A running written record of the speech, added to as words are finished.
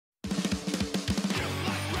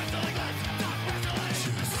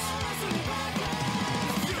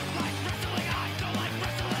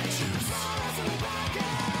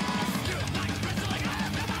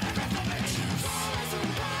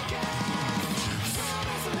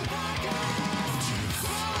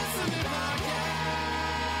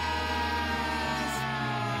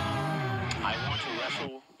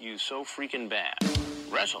so freaking bad.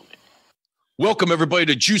 Wrestle me. Welcome, everybody,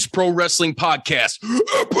 to Juice Pro Wrestling Podcast,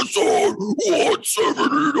 episode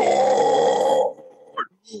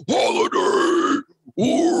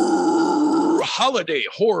 179, Holiday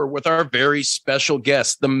Horror with our very special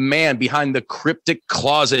guest, the man behind the Cryptic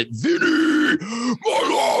Closet, Vinny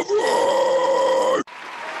Malave.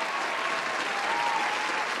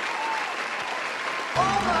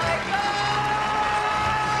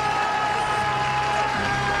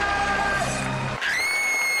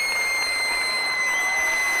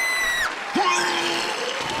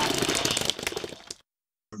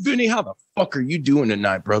 Vinny, how the fuck are you doing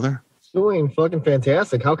tonight, brother? Doing fucking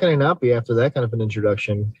fantastic. How can I not be after that kind of an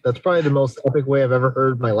introduction? That's probably the most epic way I've ever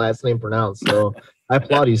heard my last name pronounced. So I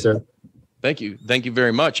applaud you, sir. Thank you. Thank you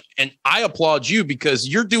very much. And I applaud you because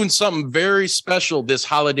you're doing something very special this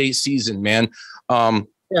holiday season, man. Yeah,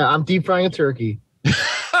 I'm deep frying a turkey.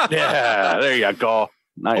 Yeah, there you go.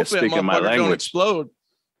 Now you're speaking my language. Don't explode.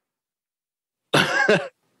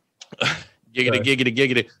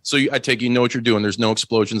 Giggity. So I take you know what you're doing. There's no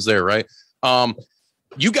explosions there, right?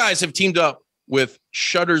 You guys have teamed up with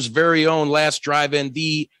Shudder's very own Last Drive-In,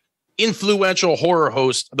 the influential horror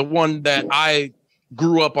host, the one that I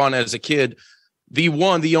grew up on as a kid, the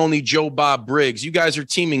one, the only Joe Bob Briggs. You guys are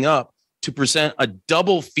teaming up to present a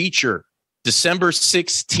double feature December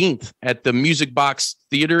 16th at the Music Box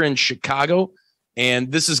Theater in Chicago.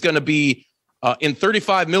 And this is going to be in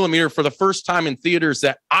 35 millimeter for the first time in theaters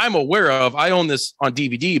that I'm aware of. I own this on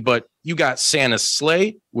DVD, but you got Santa's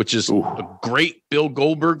Sleigh, which is a great Bill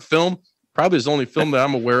Goldberg film. Probably his only film that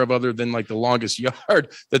I'm aware of other than like The Longest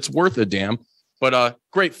Yard that's worth a damn, but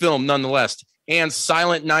great film nonetheless. And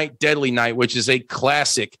Silent Night, Deadly Night, which is a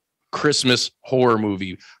classic Christmas horror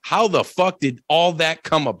movie. How the fuck did all that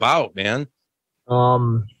come about, man?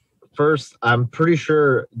 First, I'm pretty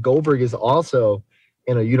sure Goldberg is also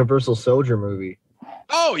in a Universal Soldier movie.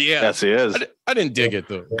 Oh, yeah. Yes, he is. I didn't dig it,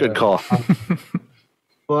 though. Good call.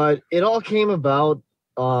 But it all came about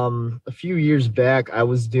a few years back. I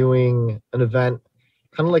was doing an event,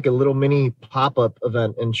 kind of like a little mini pop-up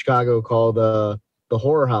event in Chicago called the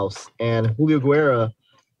Horror House. And Julio Guerra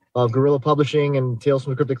of Guerrilla Publishing and Tales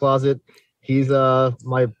from the Cryptic Closet, he's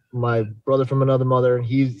my brother from another mother.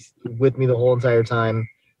 He's with me the whole entire time,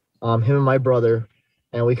 him and my brother.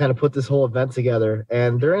 And we kind of put this whole event together.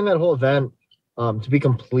 And during that whole event, to be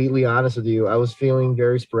completely honest with you, I was feeling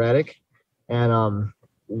very sporadic. And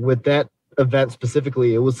with that event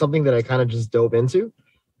specifically, it was something that I kind of just dove into.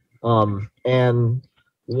 And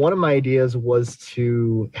one of my ideas was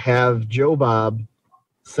to have Joe Bob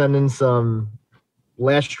send in some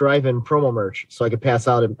Last Drive-In promo merch so I could pass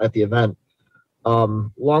out at the event.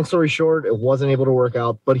 Long story short, it wasn't able to work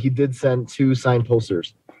out, but he did send 2 signed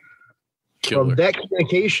posters. Killer. From that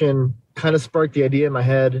communication kind of sparked the idea in my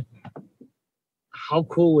head, how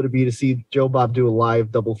cool would it be to see Joe Bob do a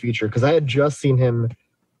live double feature? Because I had just seen him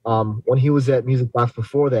when he was at Music Box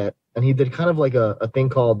before that, and he did kind of like a thing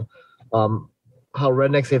called How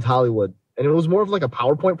Redneck Saved Hollywood. And it was more of like a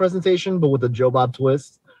PowerPoint presentation, but with a Joe Bob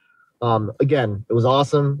twist. Again, it was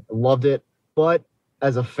awesome. I loved it. But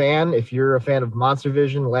as a fan, if you're a fan of Monster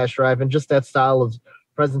Vision, Last Drive-In, just that style of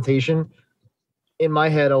presentation, in my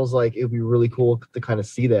head, I was like, it would be really cool to kind of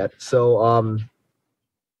see that. So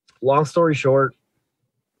long story short,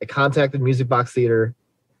 I contacted Music Box Theater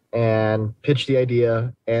and pitched the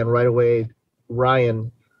idea. And right away,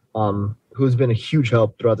 Ryan, who's been a huge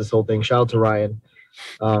help throughout this whole thing, shout out to Ryan.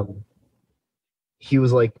 He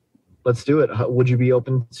was like, let's do it. Would you be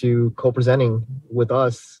open to co-presenting with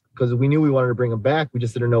us? Because we knew we wanted to bring him back. We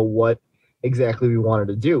just didn't know what exactly we wanted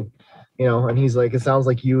to do. You know, and he's like, it sounds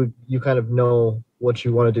like you kind of know what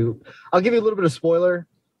you want to do. I'll give you a little bit of spoiler.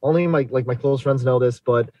 Only my close friends know this,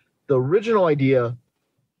 but the original idea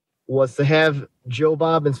was to have Joe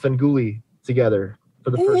Bob and Svengoolie together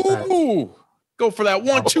for the first time. Go for that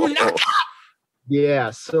 1-2 knockout.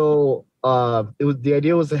 Yeah, so the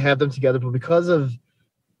idea was to have them together, but because of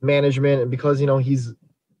management and because he's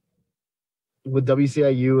with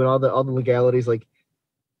WCIU and all the legalities, like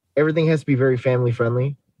everything has to be very family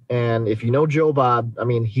friendly. And if you know Joe Bob, I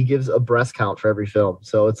mean, he gives a breast count for every film.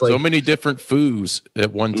 So it's like so many different foos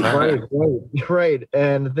at one time. Right.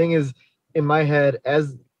 And the thing is, in my head,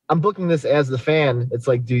 as I'm booking this as the fan, it's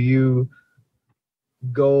like, do you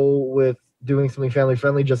go with doing something family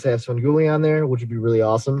friendly just to have Svengoolie on there, which would be really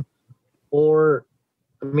awesome? Or,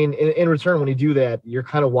 I mean, in return, when you do that, you're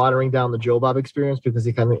kind of watering down the Joe Bob experience because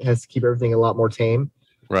he kind of has to keep everything a lot more tame.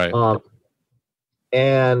 Right.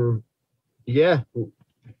 And yeah,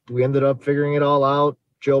 we ended up figuring it all out.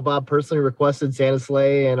 Joe Bob personally requested Santa's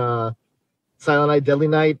Sleigh and Silent Night, Deadly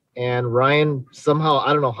Night. and Ryan somehow,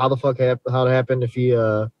 I don't know how the fuck how it happened, if he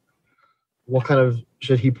what kind of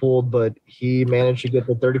shit he pulled, but he managed to get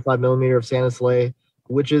the 35 millimeter of Santa's Sleigh,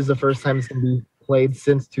 which is the first time it's going to be played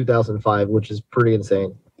since 2005, which is pretty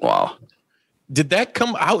insane. Wow. Did that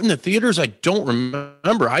come out in the theaters? I don't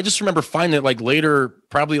remember. I just remember finding it like later,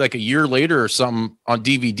 probably like a year later or something on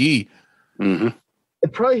DVD. Mm-hmm.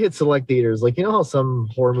 It probably hit select theaters. Like, you know how some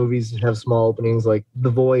horror movies have small openings, like The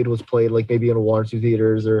Void was played like maybe in one or two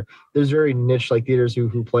theaters, or there's very niche like theaters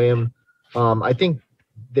who play them. I think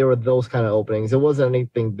there were those kind of openings. It wasn't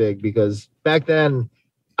anything big because back then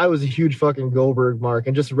I was a huge fucking Goldberg mark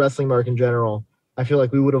and just wrestling mark in general. I feel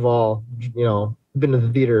like we would have all, been to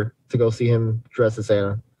the theater to go see him dressed as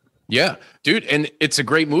Santa. Yeah, dude. And it's a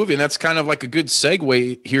great movie. And that's kind of like a good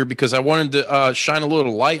segue here because I wanted to shine a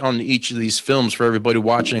little light on each of these films for everybody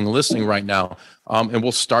watching and listening right now. And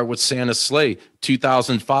we'll start with Santa's Sleigh,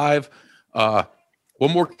 2005. What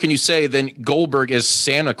more can you say than Goldberg as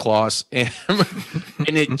Santa Claus? And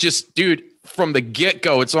it just, dude, from the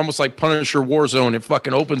get-go, it's almost like Punisher Warzone. It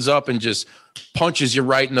fucking opens up and just punches you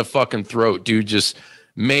right in the fucking throat, dude. Just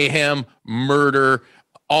mayhem, murder,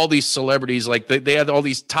 all these celebrities, like they had all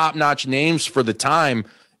these top-notch names for the time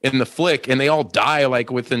in the flick, and they all die like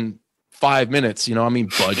within 5 minutes.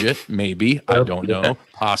 Budget, maybe. I don't know.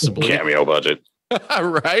 Possibly. Cameo budget.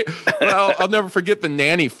 Right? Well, I'll never forget the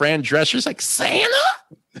nanny, Fran Drescher's like, Santa?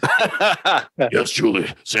 Yes,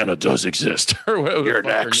 Julie, Santa does exist. You're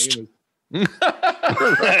next.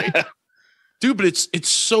 Right. Dude, but it's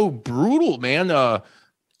so brutal, man.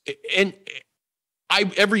 And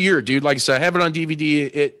every year, dude, like I said, I have it on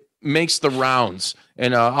DVD. It makes the rounds,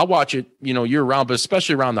 and I'll watch it, year round, but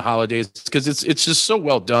especially around the holidays because it's just so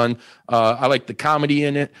well done. I like the comedy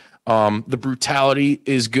in it. The brutality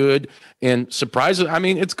is good, and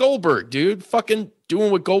surprisingly, it's Goldberg, dude, fucking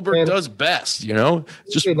doing what Goldberg does best.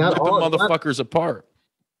 Just ripping motherfuckers apart.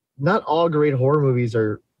 Not all great horror movies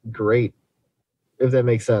are great, if that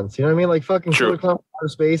makes sense. You know what I mean? Like fucking Killer Clown Outer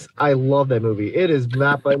Space. I love that movie. It is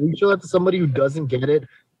not, but we show that to somebody who doesn't get it.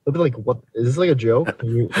 They'll be like, "What is this? Like a joke?"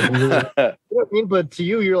 You know what I mean? But to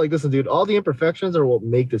you, you're like, "Listen, dude, all the imperfections are what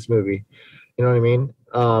make this movie." You know what I mean?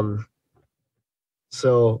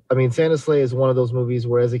 So Santa's Sleigh is one of those movies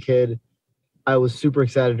where, as a kid, I was super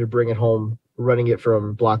excited to bring it home, renting it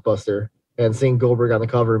from Blockbuster, and seeing Goldberg on the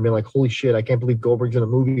cover and being like, "Holy shit! I can't believe Goldberg's in a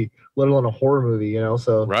movie, let alone a horror movie."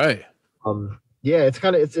 So right. Yeah, it's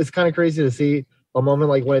kind of crazy to see a moment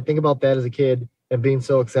like when I think about that as a kid and being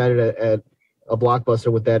so excited at a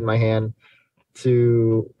Blockbuster with that in my hand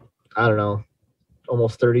to, I don't know,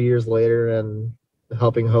 almost 30 years later and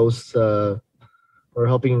helping host or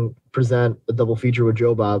helping present a double feature with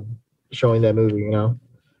Joe Bob showing that movie,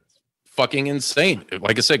 Fucking insane.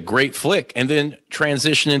 Like I said, great flick. And then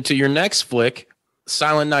transition into your next flick,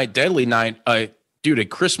 Silent Night, Deadly Night. Dude, a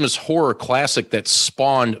Christmas horror classic that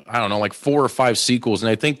spawned, I don't know, like 4 or 5 sequels.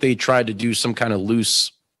 And I think they tried to do some kind of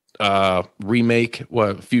loose remake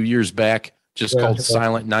a few years back, just called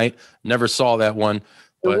Silent Night. Never saw that one.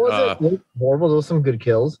 But it wasn't horrible. There was some good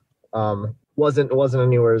kills. Wasn't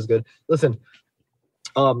anywhere as good. Listen,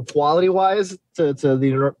 quality wise to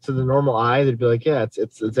the normal eye, they'd be like, yeah,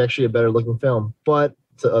 it's actually a better looking film. But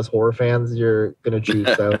to us horror fans, you're gonna choose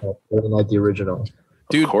Silent Night more than like the original.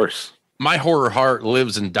 Dude, of course. My horror heart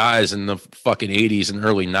lives and dies in the fucking 80s and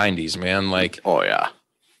early 90s, man. Like, oh yeah,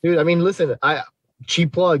 dude. Listen,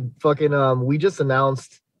 cheap plug. Fucking, we just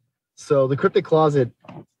announced. So the Cryptic Closet,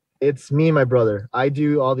 it's me and my brother. I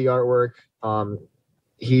do all the artwork.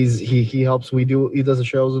 He helps. He does the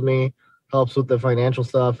shows with me. Helps with the financial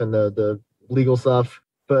stuff and the legal stuff.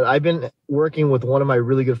 But I've been working with one of my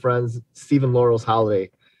really good friends, Stephen Laurel's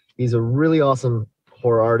Holiday. He's a really awesome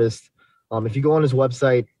horror artist. If you go on his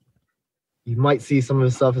website, you might see some of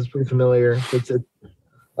his stuff is pretty familiar.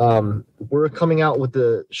 We're coming out with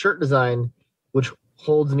the shirt design, which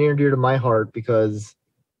holds near and dear to my heart because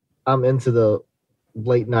I'm into the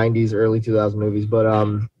late 90s, early 2000 movies. But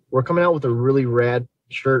we're coming out with a really rad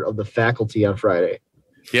shirt of The Faculty on Friday.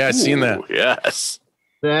 Yeah, I've seen that. Yes.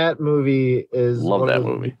 That movie is love that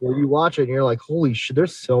movie. Where you watch it and you're like, holy shit,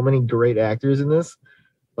 there's so many great actors in this.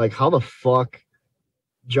 Like, how the fuck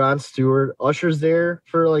Jon Stewart, Usher's there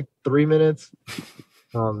for like 3 minutes.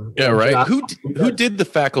 Yeah, right. Who did The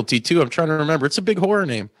Faculty too? I'm trying to remember. It's a big horror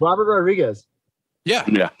name. Robert Rodriguez.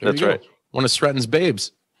 Yeah, that's right. One of Stratton's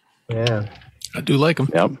babes. Yeah, I do like him.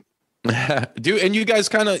 Yep. Dude, and you guys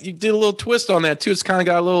you did a little twist on that too. It's kind of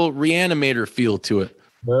got a little Reanimator feel to it.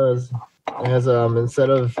 It does. It has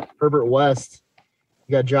instead of Herbert West,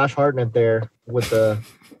 you got Josh Hartnett there with the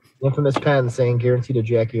infamous pen saying "guaranteed to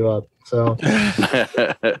jack you up." So,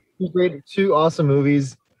 two awesome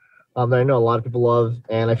movies. that I know a lot of people love,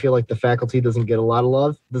 and I feel like the faculty doesn't get a lot of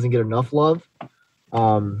love, doesn't get enough love.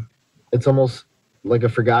 It's almost like a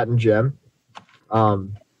forgotten gem.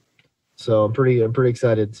 So I'm pretty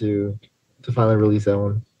excited to finally release that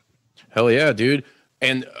one. Hell yeah, dude.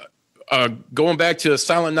 And going back to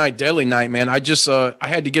Silent Night, Deadly Night, man, I just I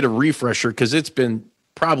had to get a refresher because it's been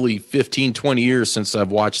probably 15, 20 years since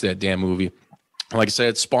I've watched that damn movie. Like I said,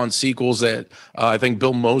 it spawned sequels that I think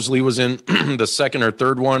Bill Moseley was in the second or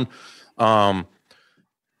third one. It's a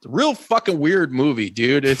real fucking weird movie,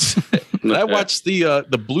 dude. It's I watched the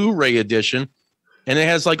Blu-ray edition, and it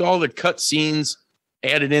has like all the cut scenes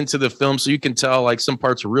added into the film, so you can tell like some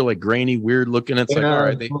parts are really grainy, weird looking. It's like, all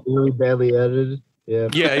right, they really badly edited. Yeah.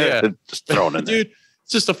 Just thrown in there. Dude,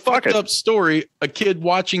 it's just a fucked up story. A kid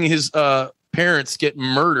watching his parents get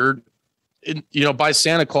murdered, by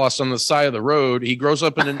Santa Claus on the side of the road. He grows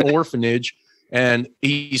up in an orphanage, and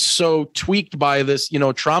he's so tweaked by this,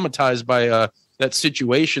 traumatized by that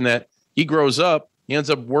situation that he grows up. He ends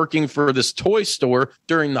up working for this toy store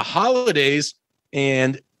during the holidays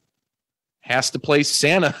and has to play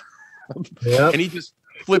Santa. Yep. And he just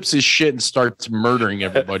flips his shit and starts murdering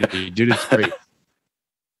everybody. Dude, it's great.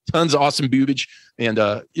 Tons of awesome boobage and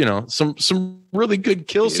some really good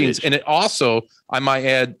kill scenes. And it also, I might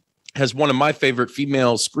add, has one of my favorite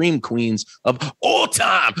female scream queens of all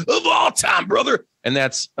time, brother. And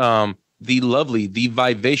that's the lovely, the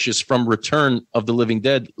vivacious from Return of the Living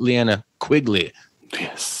Dead, Liana Quigley.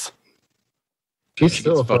 Yes. She's She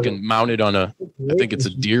still gets fucking mounted on I think it's a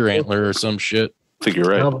deer antler or some shit. I think you're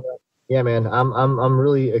right. Yeah, man. I'm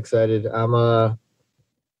really excited. I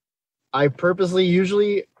purposely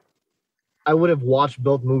usually I would have watched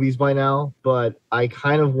both movies by now, but I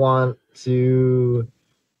kind of want to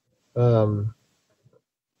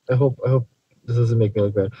I hope this doesn't make me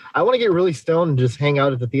look bad. I want to get really stoned and just hang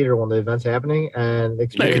out at the theater when the event's happening and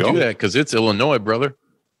experience. You can do that because it's Illinois, brother.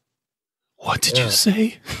 What did you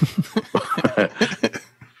say?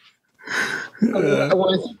 When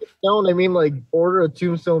I say stoned, I mean like order a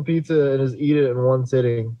Tombstone pizza and just eat it in one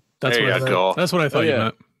sitting. That's there what you go. That's what I thought you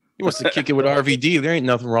meant. He wants to kick it with RVD. There ain't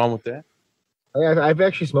nothing wrong with that. I've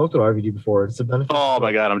actually smoked with RVD before. It's a benefit. Oh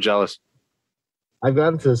my god, I'm jealous. I've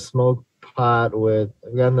gotten to smoke pot with.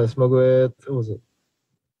 I've gotten to smoke with. What was it?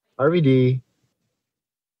 RVD,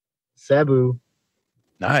 Sabu,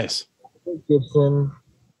 Nice. Gibson,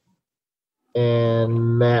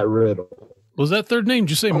 and Matt Riddle. Was that third name?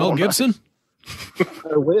 Did you say Mel Gibson?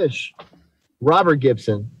 I wish. Robert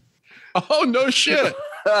Gibson. Oh, no shit.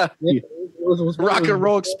 Yeah, it was Rock and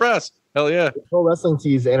Roll Express. Hell yeah. Pro Wrestling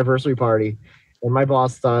Tees anniversary party, and my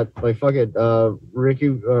boss thought, like, fuck it,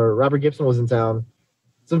 Robert Gibson was in town.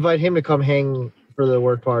 Let's invite him to come hang for the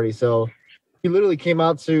work party. So he literally came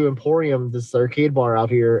out to Emporium, this arcade bar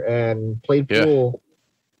out here, and played pool.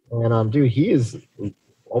 And dude, he is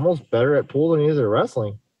almost better at pool than he is at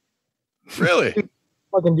wrestling. Really? Dude,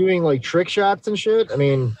 fucking doing like trick shots and shit. I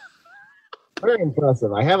mean, very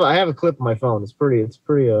impressive. I have a clip on my phone. It's pretty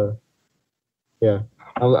yeah.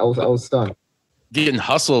 I was stunned. Getting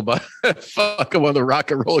hustled by fucking one of the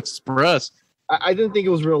Rock and Roll Express. I didn't think it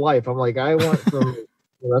was real life. I'm like, I went from a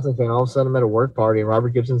wrestling fan. All of a sudden, I'm at a work party, and Robert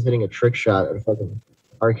Gibson's hitting a trick shot at a fucking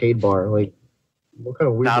arcade bar. Like, what kind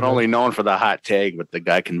of weird? Not only known for the hot tag, but the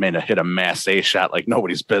guy can hit a mass A shot like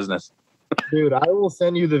nobody's business. Dude, I will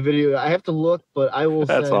send you the video. I have to look, but I will.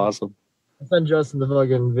 That's awesome. I'll send Justin the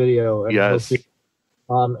fucking video. And yes.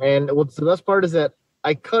 And what's the best part is that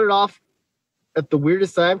I cut it off at the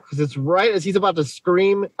weirdest time because it's right as he's about to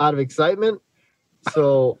scream out of excitement.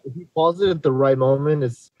 So if he pauses it at the right moment,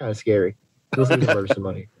 it's kind of scary. He'll murder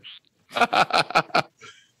somebody.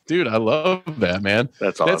 Dude, I love that, man.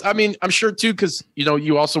 That's awesome. I mean, I'm sure too, because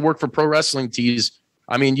you also work for Pro Wrestling Tees.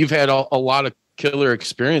 I mean, you've had a lot of killer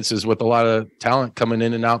experiences with a lot of talent coming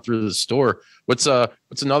in and out through the store. What's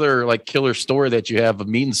another like killer story that you have of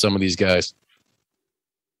meeting some of these guys?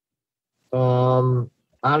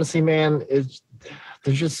 Honestly, man, there's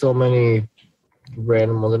just so many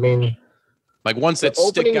random ones. I mean, like ones that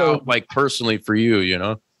stick out like personally for you,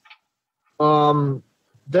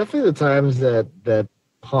 definitely the times that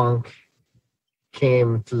Punk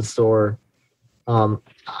came to the store.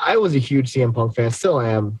 I was a huge CM Punk fan, still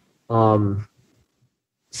am.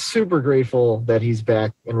 Super grateful that he's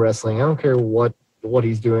back in wrestling. I don't care what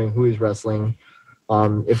he's doing, who he's wrestling.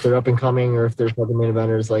 If they're up and coming or if they're fucking main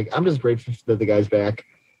eventers, like I'm just grateful that the guy's back.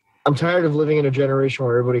 I'm tired of living in a generation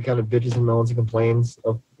where everybody kind of bitches and moans and complains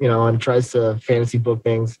of, and tries to fantasy book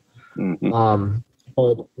things. Mm-hmm.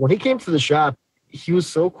 But when he came to the shop, he was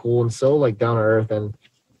so cool and so like down to earth. And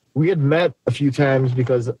we had met a few times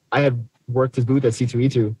because I had worked his booth at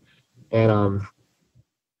C2E2. And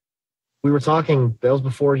we were talking. That was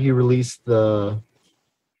before he released the.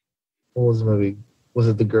 What was the movie? Was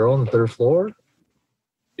it The Girl on the Third Floor?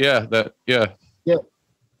 Yeah, yeah.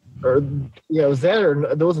 Or yeah, it was that,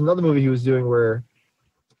 or there was another movie he was doing where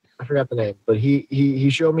I forgot the name, but he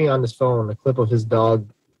showed me on his phone a clip of his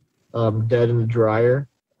dog dead in the dryer,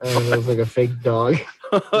 and it was like a fake dog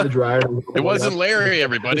in the dryer. It wasn't Larry,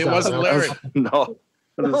 everybody. It wasn't Larry. No.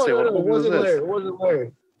 It wasn't Larry. It wasn't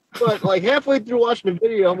Larry. But like halfway through watching the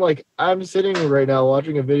video, I'm like, I'm sitting right now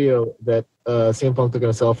watching a video that CM Punk took on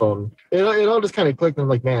a cell phone. It all just kind of clicked. And I'm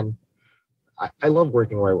like, man, I love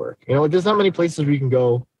working where I work. You know, like, there's not many places where you can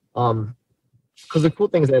go. Because the cool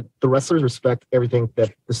thing is that the wrestlers respect everything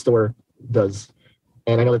that the store does,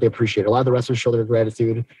 and I know that they appreciate it. A lot of the wrestlers show their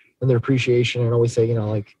gratitude and their appreciation, and always say, you know,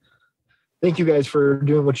 like, thank you guys for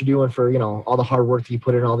doing what you're doing, for, you know, all the hard work that you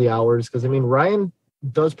put in, all the hours. Because I mean, Ryan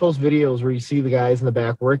does post videos where you see the guys in the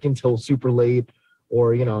back working till super late,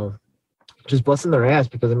 or, you know, just busting their ass.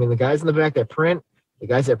 Because I mean, the guys in the back that print, the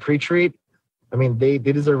guys that pre-treat, I mean, they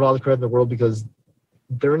deserve all the credit in the world, because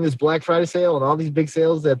during this Black Friday sale and all these big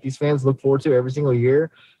sales that these fans look forward to every single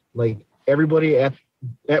year, like, everybody at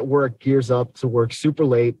work gears up to work super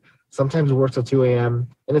late. Sometimes it works till 2 a.m.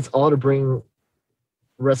 and it's all to bring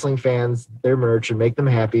wrestling fans their merch and make them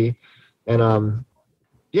happy. And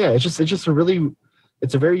yeah, it's just a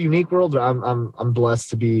very unique world. I'm blessed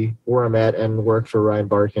to be where I'm at and work for Ryan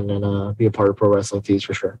Barkin and be a part of Pro Wrestling Tees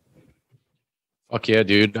for sure. Fuck yeah,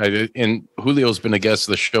 dude. And Julio's been a guest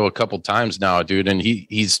of the show a couple times now, dude. And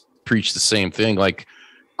he's preached the same thing. Like,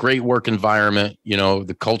 great work environment. You know,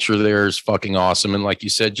 the culture there is fucking awesome. And like you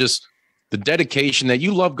said, just the dedication that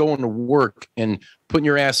you love going to work and putting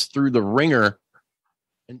your ass through the ringer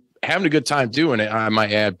and having a good time doing it, I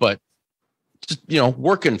might add. But just, you know,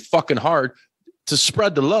 working fucking hard to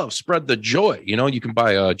spread the love, spread the joy. You know, you can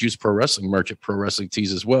buy Juice Pro Wrestling merch at Pro Wrestling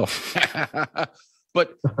Tees as well.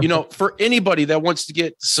 But, you know, for anybody that wants to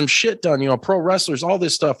get some shit done, you know, pro wrestlers, all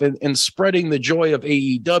this stuff, and spreading the joy of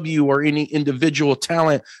AEW or any individual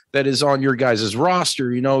talent that is on your guys'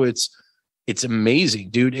 roster, you know, it's amazing,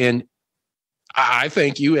 dude. And I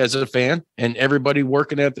thank you as a fan and everybody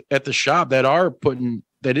working at the shop that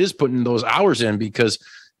is putting those hours in, because,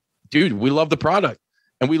 dude, we love the product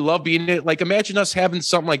and we love being it. Like, imagine us having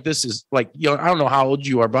something like this. Is like, you know, I don't know how old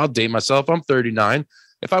you are, but I'll date myself. I'm 39.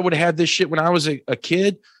 If I would have had this shit when I was a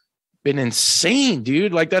kid, been insane,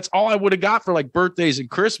 dude. Like, that's all I would have got for like birthdays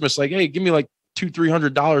and Christmas. Like, hey, give me like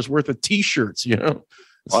 $200-300 worth of t-shirts, you know,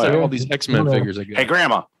 instead of all these X-Men figures. I got. Hey,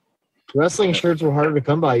 Grandma. Wrestling shirts were harder to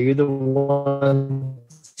come by. You're the one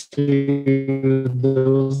to, there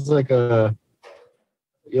was like you'll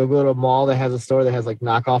go to a mall that has a store that has like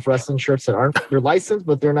knockoff wrestling shirts that aren't, they're licensed,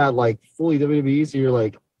 but they're not like fully WWE. So you're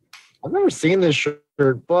like, I've never seen this shirt,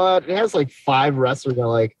 but it has like 5 wrestlers that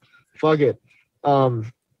like, fuck it.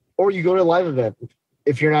 Or you go to a live event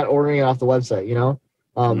if you're not ordering it off the website, you know?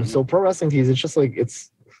 So Pro Wrestling Tees, it's just like,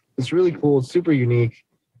 it's really cool. It's super unique.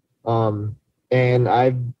 And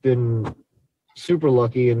I've been super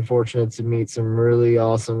lucky and fortunate to meet some really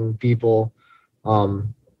awesome people,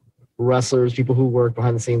 wrestlers, people who work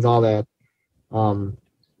behind the scenes, all that.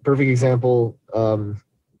 Perfect example,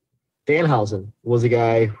 Dan Hausen was a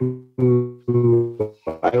guy who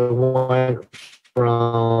I went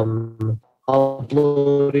from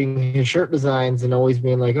uploading his shirt designs and always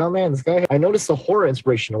being like, oh man, this guy, I noticed the horror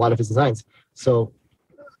inspiration in a lot of his designs. So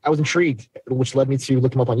I was intrigued, which led me to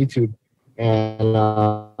look him up on YouTube and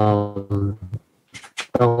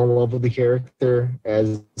fell in love with the character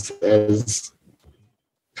as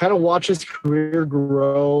kind of watch his career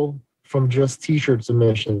grow from just t-shirt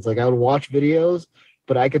submissions. Like, I would watch videos,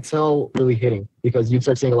 but I could tell really hitting, because you'd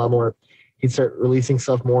start seeing a lot more. He'd start releasing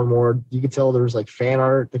stuff more and more. You could tell there was like fan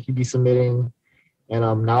art that he'd be submitting.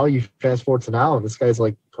 And now you fast forward to now, and this guy's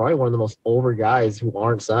like probably one of the most over guys who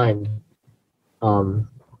aren't signed. And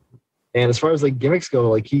as far as like gimmicks go,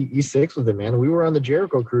 like he sticks with it, man. We were on the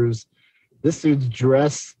Jericho cruise. This dude's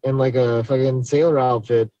dressed in like a fucking sailor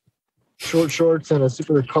outfit, short shorts and a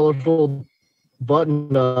super colorful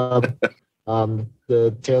button up.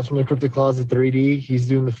 The Tales from the Cryptic Closet 3D. He's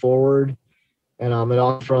doing the forward, and it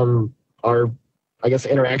all from our, I guess,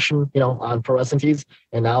 interaction, you know, on Pro Wrestling Tees.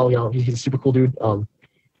 And now, you know, he's a super cool dude.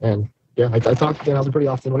 And yeah, I talk to Dan Hausen pretty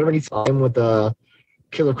often. Whenever I need him with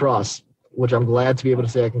Killer Kross, which I'm glad to be able to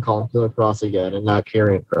say I can call him Killer Kross again and not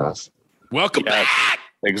Karrion Kross. Welcome back.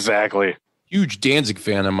 Exactly. Huge Danzig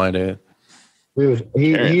fan, I might add. Dude,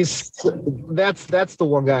 he's that's the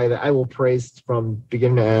one guy that I will praise from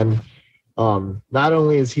beginning to end. Not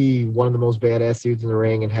only is he one of the most badass dudes in the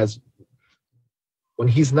ring and has, when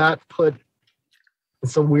he's not put in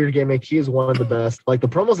some weird gimmick. He is one of the best. Like the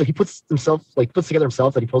promos that he puts together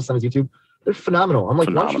himself that he posts on his YouTube, they're phenomenal. I'm like,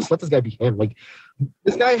 why don't you just let this guy be him? Like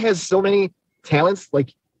this guy has so many talents.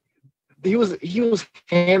 Like he was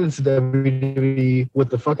handed to WWE with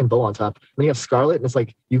the fucking bow on top. Then you have Scarlett, and it's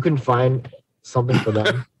like you couldn't find something for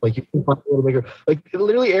them. Like you can find a little bigger. Like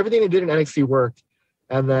literally everything they did in NXT worked,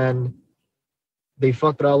 and then they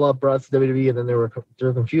fucked it all up, brought it to WWE, and then they were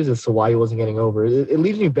confused as to why he wasn't getting over. It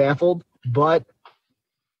leaves me baffled, but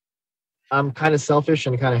I'm kind of selfish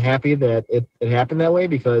and kind of happy that it happened that way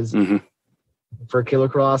because for Killer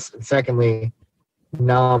Kross, and secondly,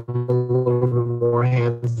 now I'm a little bit more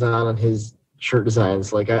hands-on on his shirt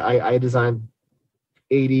designs. Like I designed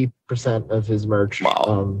 80% of his merch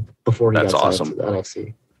before he got signed to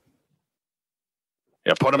NXT.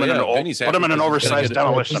 Yeah, put him in an oversized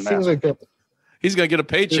demolition mask. Like that. He's gonna get a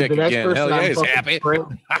paycheck again. Hell yeah, he's happy.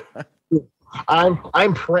 I'm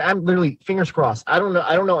literally fingers crossed. I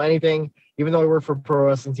don't know anything. Even though I work for Pro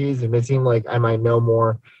Wrestling Tees, it may seem like I might know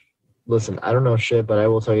more. Listen, I don't know shit, but I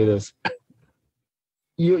will tell you this.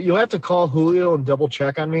 You'll have to call Julio and double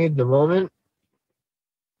check on me the moment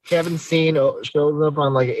Kevin Steen shows up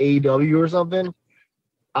on like AEW or something.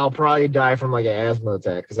 I'll probably die from like an asthma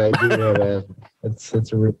attack because I do have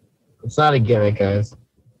asthma. It's not a gimmick, guys.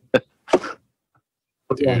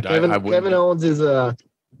 Dude, yeah, Kevin Owens is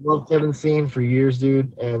loved Kevin Steen for years,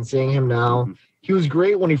 dude, and seeing him now, he was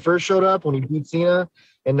great when he first showed up when he beat Cena,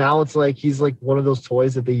 and now it's like he's like one of those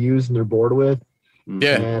toys that they use and they're bored with.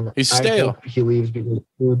 Yeah, and he's stale. He leaves because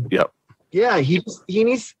dude, yeah, he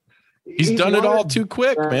needs. He's done it all too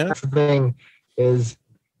quick, man. That's the thing is,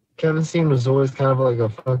 Kevin Steen was always kind of like a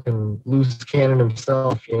fucking loose cannon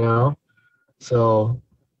himself, you know. So,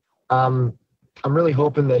 I'm really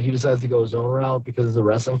hoping that he decides to go his own route because as a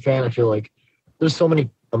wrestling fan, I feel like there's so many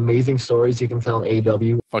amazing stories you can tell in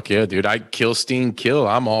AEW. Fuck yeah, dude. I kill Steen kill.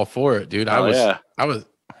 I'm all for it, dude. I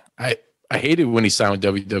hated when he signed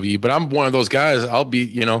with WWE, but I'm one of those guys. I'll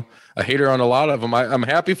be, a hater on a lot of them. I'm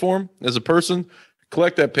happy for him as a person.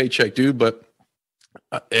 Collect that paycheck, dude. But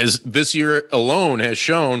as this year alone has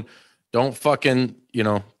shown, don't fucking,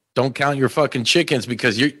 don't count your fucking chickens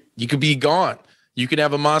because you could be gone. You could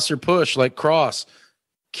have a monster push like Kross,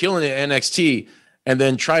 killing it at NXT, and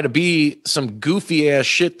then try to be some goofy ass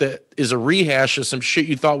shit that is a rehash of some shit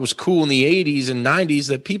you thought was cool in the 80s and 90s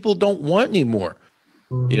that people don't want anymore.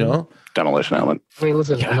 Mm-hmm. Demolition Island. I mean,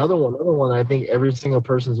 listen, another one. I think every single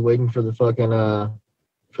person's waiting for the fucking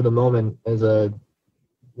for the moment is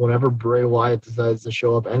whenever Bray Wyatt decides to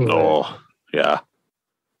show up anyway. Oh, yeah.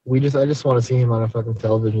 I just want to see him on a fucking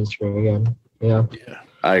television screen again. Yeah.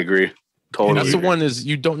 I agree. Totally. And that's the one is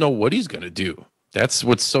you don't know what he's gonna do. That's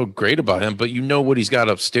what's so great about him, but you know what he's got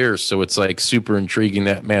upstairs, so it's like super intriguing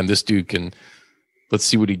that man, this dude can. Let's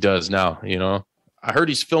see what he does now. I heard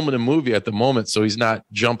he's filming a movie at the moment, so he's not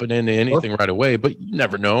jumping into anything right away. But you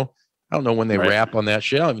never know. I don't know when they wrap on that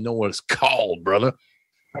shit. I don't even know what it's called, brother.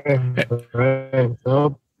 Right.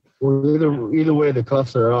 No, either way, the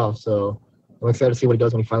cuffs are off. So I'm excited to see what he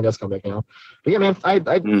does when he finally does come back. But yeah, man,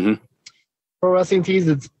 Pro Wrestling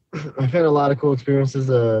Tees. I've had a lot of cool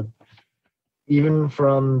experiences. Even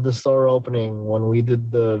from the store opening, when we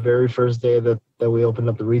did the very first day that we opened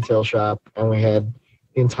up the retail shop, and we had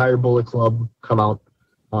the entire Bullet Club come out,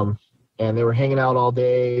 and they were hanging out all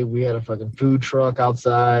day. We had a fucking food truck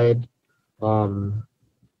outside that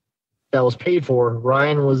was paid for.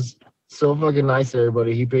 Ryan was so fucking nice to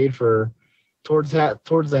everybody. He paid for towards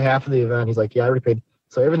the half of the event. He's like, yeah, I already paid.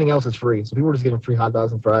 So everything else is free. So people were just getting free hot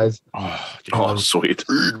dogs and fries. Oh, sweet.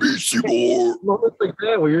 Moments like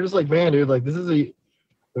that where you're just like, man, dude, like this is a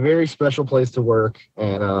very special place to work,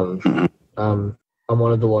 and I'm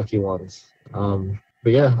one of the lucky ones.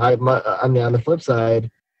 But yeah, on the flip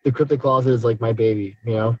side, the Cryptic Closet is like my baby.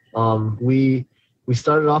 We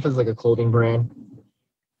started off as like a clothing brand,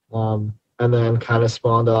 and then kind of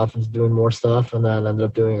spawned off into doing more stuff, and then ended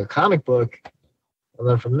up doing a comic book. And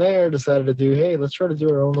then from there, decided to do, hey, let's try to do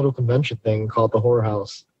our own little convention thing called the Horror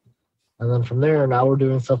House. And then from there, now we're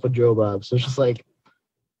doing stuff with Joe Bob. So it's just like,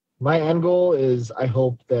 my end goal is I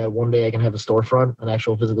hope that one day I can have a storefront, an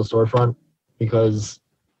actual physical storefront, because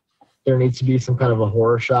there needs to be some kind of a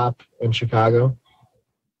horror shop in Chicago.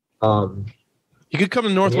 You could come to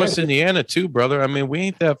Northwest Indiana too, brother. I mean, we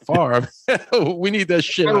ain't that far. We need that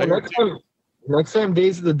shit. Next time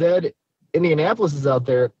Days of the Dead Indianapolis is out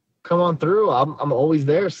there, come on through. I'm always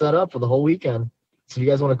there, set up for the whole weekend. So if you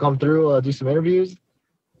guys want to come through, do some interviews,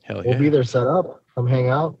 we'll be there set up. Come hang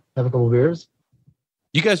out, have a couple beers.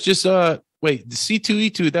 You guys just wait, the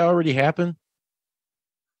C2E2, that already happened?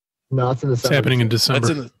 No, it's in December. It's happening in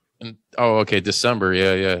December. Oh, okay, December.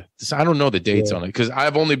 Yeah. I don't know the dates on it because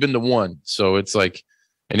I've only been to one, so it's like,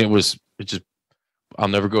 and I'll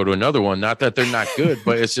never go to another one. Not that they're not good,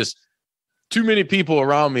 but it's just too many people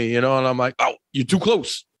around me, and I'm like, oh, you're too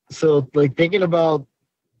close. So, like, thinking about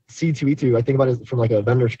C2E2, I think about it from like a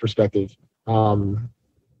vendor's perspective.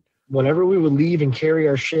 Whenever we would leave and carry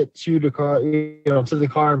our shit to the car, to the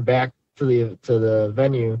car and back to the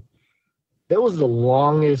venue, that was the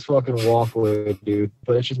longest fucking walkway, dude.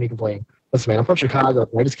 But it's just me complaining. Listen, man, I'm from Chicago.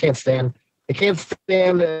 I can't stand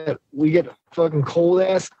that we get fucking cold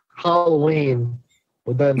ass Halloween,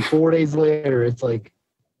 but then 4 days later, it's like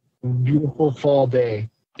a beautiful fall day.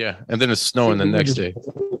 Yeah, and then it's snowing the next day.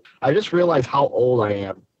 I just realized how old I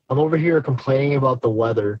am. I'm over here complaining about the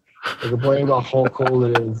weather. I'm complaining about how cold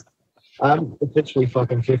it is. I'm officially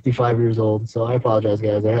fucking 55 years old, so I apologize,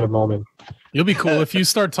 guys. I had a moment. You'll be cool if you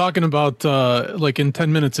start talking about, like in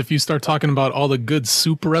 10 minutes, if you start talking about all the good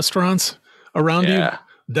soup restaurants around you,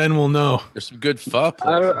 then we'll know. There's some good pho.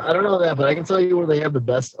 I don't know that, but I can tell you where they have the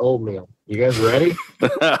best oatmeal. You guys ready?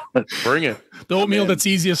 Bring it. The oatmeal that's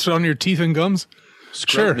easiest on your teeth and gums?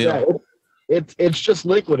 Sure. Yeah, it's just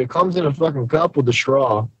liquid. It comes in a fucking cup with a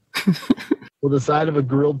straw with the side of a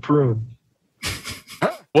grilled prune.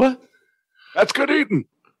 What? That's good eating.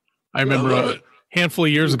 I remember a handful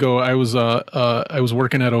of years ago, I was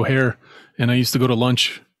working at O'Hare, and I used to go to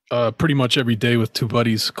lunch pretty much every day with two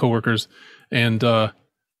buddies, coworkers, and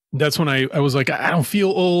that's when I was like, I don't feel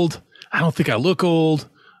old. I don't think I look old,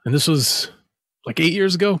 and this was like 8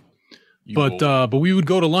 years ago. But we would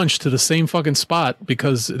go to lunch to the same fucking spot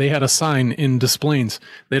because they had a sign in Des Plaines.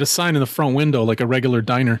 They had a sign in the front window, like a regular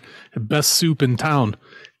diner, best soup in town,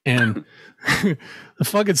 and the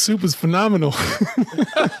fucking soup was phenomenal.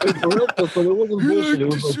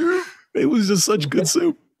 It was just such good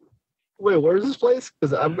soup. Wait, where's this place?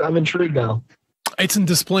 Because I'm intrigued now. It's in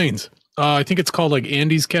Des Plaines. I think it's called like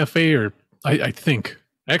Andy's Cafe, or I think.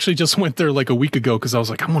 I actually just went there like a week ago because I was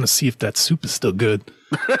like, I want to see if that soup is still good.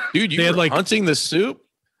 Dude, you were hunting the soup?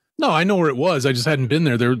 No, I know where it was. I just hadn't been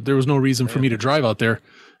there. There was no reason for me to drive out there.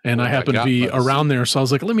 And I happened to be around there, so I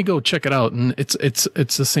was like, let me go check it out. And it's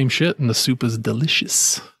the same shit, and the soup is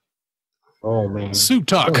delicious. Oh, man. Soup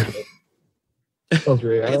talk. Sounds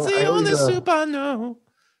great. It's the only soup I know.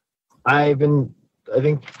 I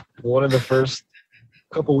think one of the first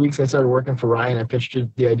couple weeks I started working for Ryan, I pitched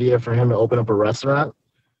the idea for him to open up a restaurant.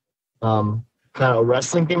 Kind of a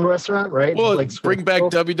wrestling themed restaurant, right? Well, like bring back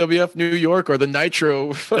WWF New York or the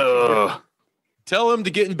Nitro. Tell him to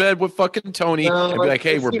get in bed with fucking Tony and be like,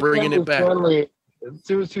 hey, we're bringing it back. It's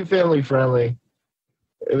too family friendly.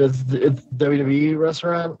 It's WWE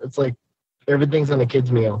restaurant. It's like everything's on a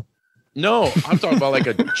kid's meal. No, I'm talking about like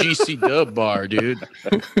a GC Dub bar, dude.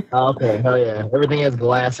 Okay, hell yeah. Everything has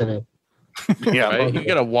glass in it. Yeah, right? You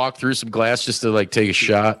gotta walk through some glass just to like take a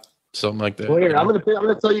shot, something like that. Well, here, I'm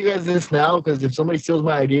gonna tell you guys this now because if somebody steals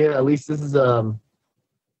my idea, at least this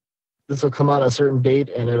will come out a certain date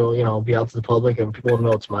and it'll be out to the public and people will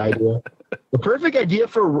know it's my idea. The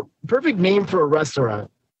perfect name for a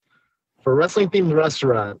restaurant, for a wrestling themed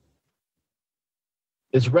restaurant,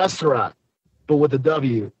 is Wrestaurant, but with a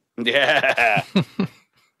W. Yeah.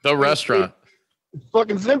 The restaurant. It's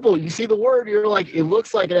fucking simple. You see the word, you're like, it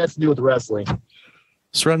looks like it has to do with wrestling.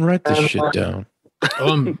 Sren, write this shit down.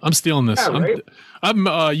 I'm stealing this. Yeah,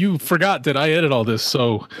 right? You forgot that I edit all this,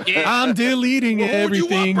 so I'm deleting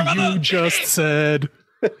everything you just said.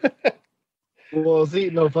 Well, see,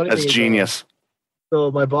 no funny. That's genius.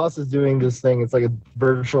 So my boss is doing this thing. It's like a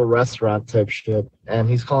virtual restaurant type shit, and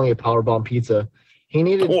he's calling it Powerbomb Pizza. He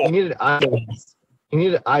needed items. He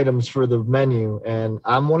needed items for the menu, and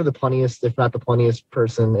I'm one of the punniest, if not the punniest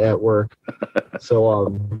person at work.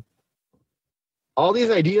 So all these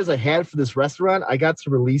ideas I had for this restaurant, I got to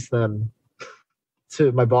release them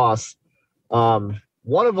to my boss. One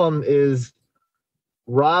of them is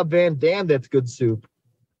Rob Van Dam. That's good soup,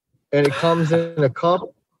 and it comes in a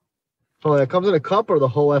cup. Oh, it comes in a cup or the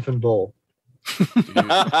whole effing bowl.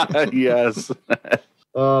 Yes.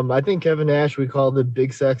 I think Kevin Nash, we called it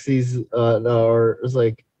Big Sexy's, or it was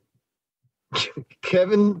like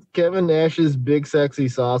Kevin Nash's Big Sexy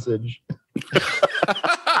Sausage.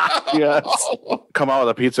 Yes. Come out with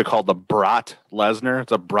a pizza called the Brat Lesnar.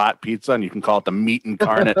 It's a brat pizza, and you can call it the meat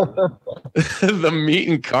incarnate. The meat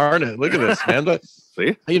incarnate. Look at this, man.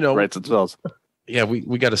 See? Writes themselves. Yeah,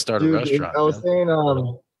 we got to start a restaurant. I was saying,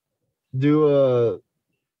 do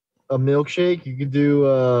a milkshake. You could do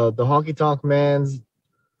the Honky Tonk Man's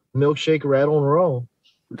milkshake rattle and roll.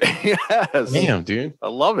 Yes. Damn, dude. I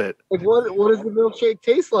love it. Like, what does the milkshake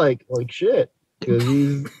taste like? Like shit. Because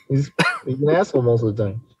he's an asshole most of the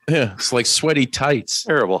time. Yeah, it's like sweaty tights.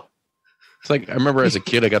 Terrible. It's like I remember as a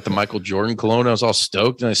kid, I got the Michael Jordan cologne. I was all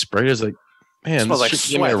stoked, and I sprayed it. I was like, man, this like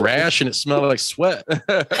shit gave me a rash, and it smelled like sweat.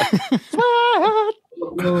 The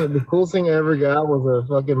coolest thing I ever got was a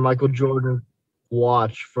fucking Michael Jordan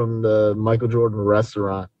watch from the Michael Jordan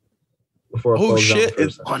restaurant. Before Oh shit!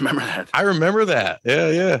 I remember that. I remember that.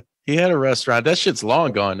 Yeah. He had a restaurant. That shit's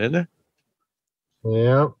long gone, isn't it?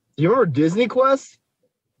 Yeah. Do you remember Disney Quest?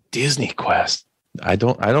 Disney Quest. I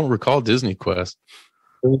don't recall Disney Quest.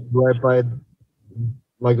 It was right by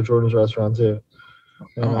Michael Jordan's restaurant too.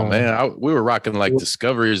 Oh man, we were rocking like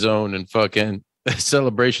Discovery Zone and fucking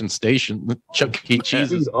Celebration Station, Chuck E.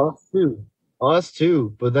 Cheese's. Us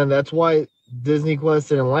too. But then that's why Disney Quest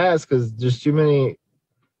didn't last, because there's too many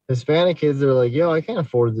Hispanic kids that are like, yo, I can't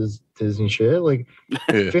afford this Disney shit. Like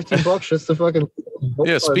 $15 just to fucking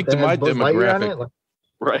speak to my demographic.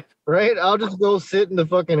 Like, right. I'll just go sit in the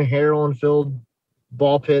fucking heroin-filled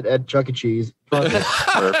ball pit at Chuck E. Cheese.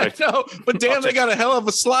 Perfect. No, but damn, they got a hell of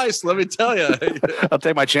a slice. Let me tell you. I'll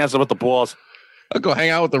take my chances with the balls. I'll go hang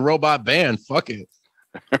out with the robot band. Fuck it.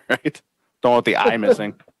 Right. Don't want the eye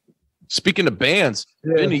missing. Speaking of bands,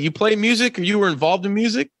 Vinny, you play music, or you were involved in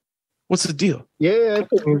music? What's the deal? Yeah,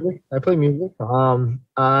 I play music.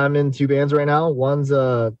 I'm in 2 bands right now. One's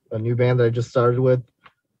a new band that I just started with.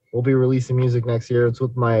 We'll be releasing music next year. It's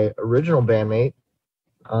with my original bandmate.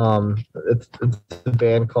 It's a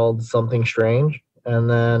band called Something Strange. And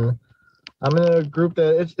then I'm in a group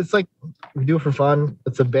that it's like we do it for fun.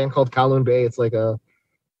 It's a band called Kowloon Bay. It's like a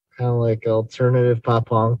kind of like alternative pop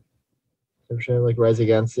punk. Like Rise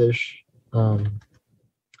Against ish. I've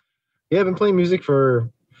been playing music for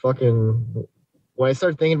fucking, when I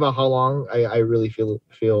start thinking about how long, I really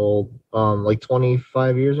feel like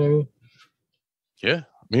 25 years maybe. Yeah,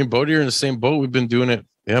 me and Bodie are in the same boat. We've been doing it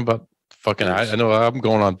about fucking, I know I'm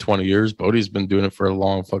going on 20 years. Bodie's been doing it for a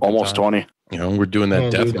long fucking almost time. 20. You know, we're doing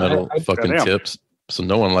that death metal fucking tips, so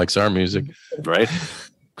no one likes our music, right?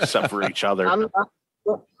 Except for each other.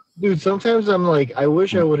 Dude, sometimes I'm like, I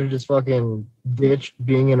wish I would have just fucking ditched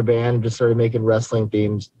being in a band and just started making wrestling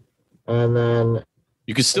themes. And then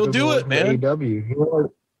you can still do it, man. AEW, you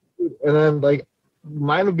know, and then like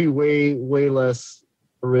mine would be way less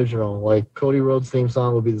original. Like Cody Rhodes' theme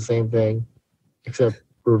song would be the same thing, except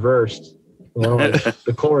reversed. You know, like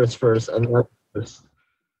the chorus first and then verse.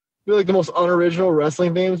 Be like the most unoriginal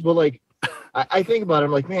wrestling themes, but like I think about it,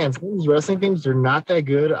 I'm like, man, some of these wrestling themes are not that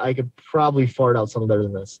good. I could probably fart out something better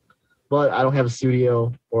than this, but I don't have a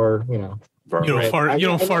studio, or you know, you don't fart. You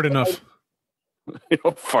don't fart enough. You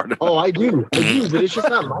don't fart enough. Oh, I do, but it's just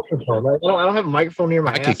not microphone. Like, I don't have a microphone near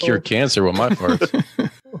my. I could cure cancer with my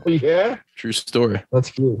farts. Yeah, true story.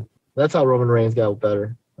 That's cute. That's how Roman Reigns got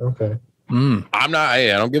better. Okay. I'm not. I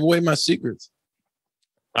don't give away my secrets.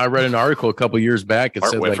 I read an article a couple years back. It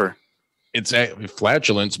said like it's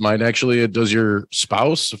flatulence might actually. Does your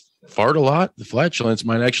spouse fart a lot? The flatulence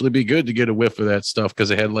might actually be good to get a whiff of that stuff because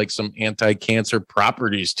it had like some anti-cancer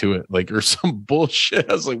properties to it, like or some bullshit.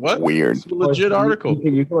 I was like, what? Weird. It's a legit article.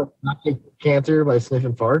 You can like not get cancer by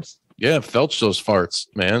sniffing farts. Yeah, felch those farts,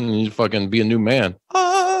 man. You fucking be a new man.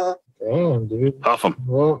 Damn, dude. Awesome.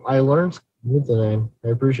 Well, I learned today. I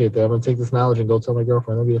appreciate that. I'm gonna take this knowledge and go tell my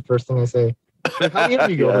girlfriend. That'll be the first thing I say. Like, how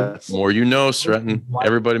do you go? Yes. More you know, Stretton.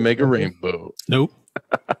 Everybody make a rainbow. Nope.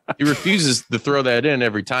 He refuses to throw that in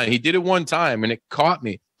every time. He did it one time, and it caught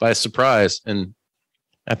me by surprise, and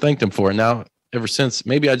I thanked him for it. Now, ever since,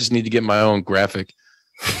 maybe I just need to get my own graphic.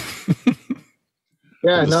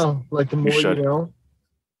 Yeah, no. Like the more you know.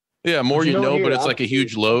 Yeah, more you know, but it's like a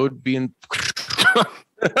huge load being.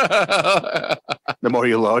 The more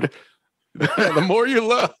you load. The more you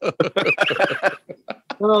load.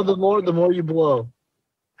 No, the more you blow.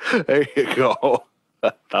 There you go.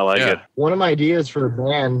 I like it. One of my ideas for a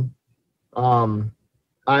band,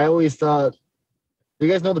 I always thought, do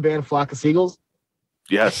you guys know the band Flock of Seagulls?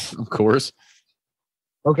 Yes, of course.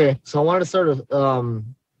 Okay, so I wanted to start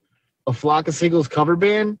a Flock of Seagulls cover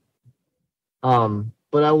band,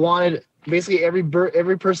 but I wanted basically every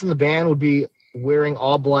person in the band would be wearing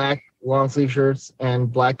all black long sleeve shirts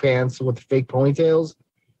and black pants with fake ponytails,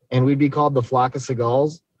 and we'd be called the Flock of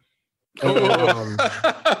Seagulls. And,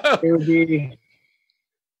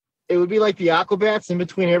 it would be like the Aquabats. In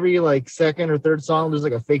between every like second or third song, there's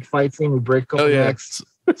like a fake fight scene. We break a couple necks.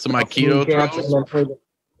 Some Aikido throws.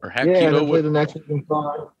 Or Hapkido. Yeah, and then play the next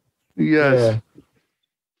song. Yes.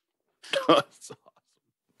 Yeah.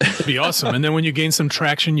 It'd be awesome. And then when you gain some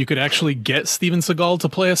traction, you could actually get Steven Seagal to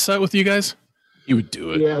play a set with you guys. You would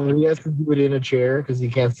do it. Yeah, but he has to do it in a chair because he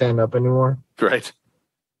can't stand up anymore. Right.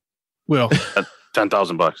 Well,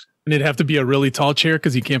 $10,000. And it'd have to be a really tall chair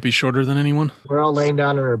because he can't be shorter than anyone. We're all laying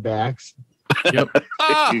down on our backs. Yep.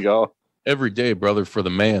 There you go. every day, brother, for the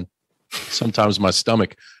man. Sometimes my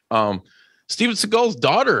stomach. Steven Seagal's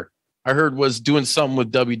daughter, I heard, was doing something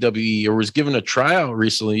with WWE or was given a tryout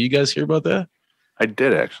recently. You guys hear about that? I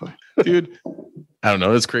did, actually. Dude, I don't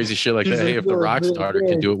know. It's crazy shit like that. Hey, if the Rock's daughter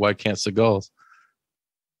can do it, why can't Seagal's?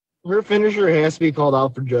 Her finisher has to be called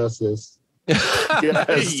Out for Justice.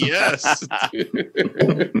 Yes. Yes.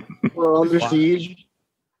 Or Under Siege.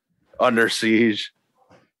 Under Siege.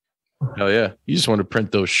 Hell yeah. You just want to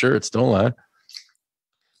print those shirts, don't lie.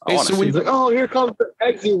 Hey, so he's like, oh, here comes the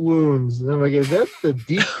exit wounds. And I'm like, is that the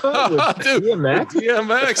deep cut with DMX?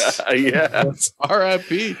 DMX. Yes.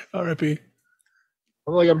 R.I.P. R.I.P.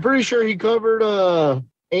 I'm like, I'm pretty sure he covered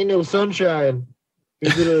Ain't No Sunshine. He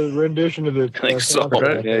did a rendition of it. I think so.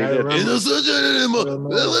 Right? Yeah, Ain't no sunshine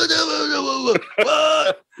anymore.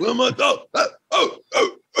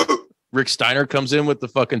 Rick Steiner comes in with the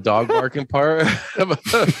fucking dog barking part.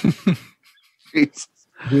 Jesus.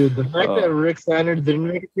 Dude, the fact that Rick Steiner didn't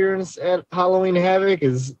make an appearance at Halloween Havoc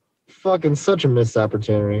is fucking such a missed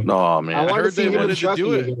opportunity. No, man. I heard they wanted to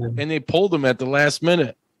do it, and they pulled him at the last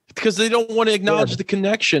minute because they don't want to acknowledge the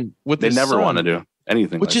connection with. They never want to do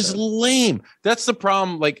anything, which is lame. That's the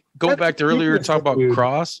problem. Like, go back to earlier talking about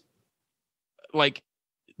Kross. Like,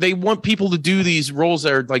 they want people to do these roles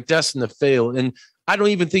that are like destined to fail, and I don't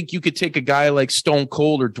even think you could take a guy like Stone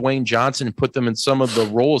Cold or Dwayne Johnson and put them in some of the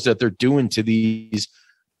roles that they're doing to these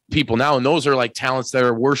people now. And those are like talents that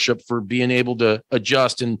are worshiped for being able to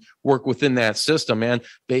adjust and work within that system, man.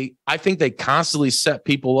 I think they constantly set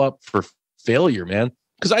people up for failure, man.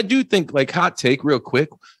 Because I do think, like, hot take real quick,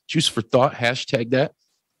 juice for thought, hashtag that.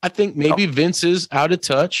 I think maybe Vince is out of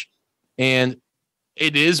touch, and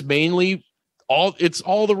it is mainly all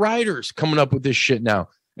the writers coming up with this shit now.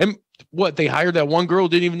 And what, they hired that one girl who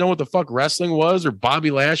didn't even know what the fuck wrestling was, or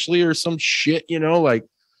Bobby Lashley or some shit, you know, like,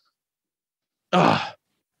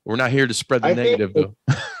 we're not here to spread the negative, though.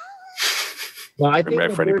 Well, I think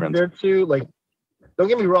they're too, like, don't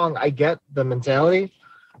get me wrong, I get the mentality,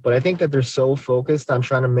 but I think that they're so focused on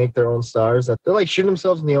trying to make their own stars that they're like shooting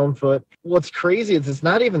themselves in the own foot. What's crazy is it's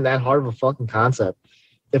not even that hard of a fucking concept.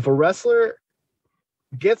 If a wrestler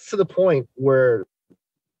gets to the point where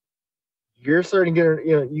you're starting to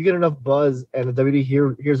get, you get enough buzz and the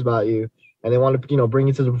WWE hears about you and they want to, bring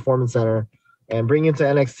you to the Performance Center and bring you to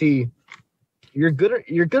NXT, you're good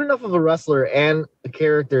enough of a wrestler and a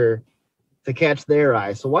character to catch their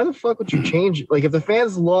eye. So why the fuck would you change? Like, if the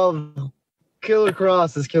fans love Killer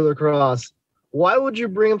Kross as Killer Kross, why would you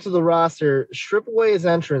bring him to the roster, strip away his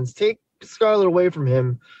entrance, take Scarlett away from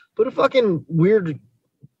him, put a fucking weird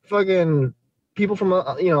fucking people from,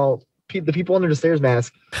 the people under the stairs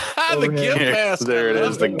mask. The Gimp mask. There it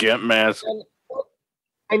is, the Gimp mask. And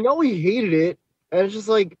I know he hated it, and it's just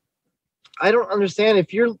like, I don't understand.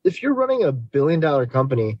 If you're running a $1 billion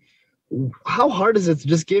company, how hard is it to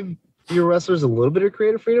just give your wrestlers a little bit of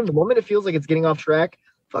creative freedom? The moment it feels like it's getting off track,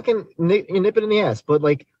 fucking nip it in the ass. But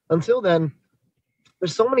like, until then,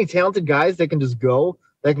 there's so many talented guys that can go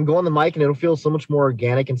on the mic and it'll feel so much more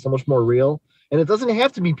organic and so much more real. And it doesn't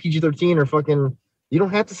have to be PG-13 or fucking, you don't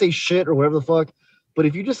have to say shit or whatever the fuck. But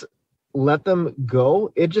if you just let them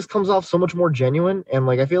go, it just comes off so much more genuine. And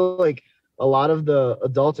like, I feel like a lot of the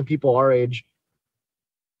adults and people our age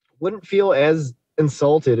wouldn't feel as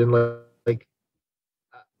insulted. And like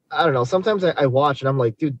I don't know. Sometimes I watch and I'm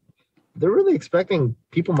like, dude, they're really expecting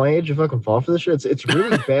people my age to fucking fall for this shit. It's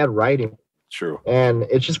really bad writing. True. And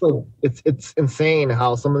it's just like, it's insane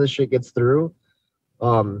how some of this shit gets through.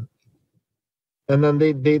 And then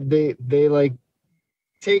they like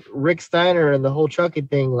take Rick Steiner and the whole Chucky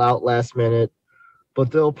thing out last minute,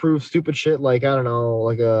 but they'll prove stupid shit like, I don't know,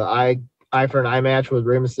 like a eye for an eye match with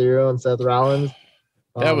Rey Mysterio and Seth Rollins.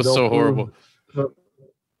 That was so horrible.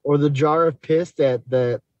 Or the jar of piss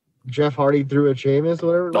that Jeff Hardy threw at Sheamus,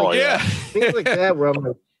 whatever. Oh, like, yeah. Things like that where I'm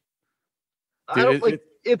like,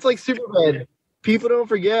 it's like Superman. People don't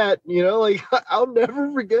forget, like, I'll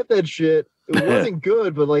never forget that shit. It wasn't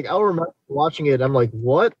good, but like, I'll remember watching it. I'm like,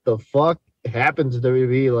 what the fuck happened to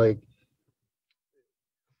WWE? Like,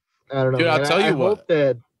 I don't know. Dude, I'll tell you what.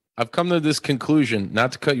 That I've come to this conclusion,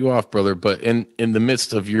 not to cut you off, brother, but in the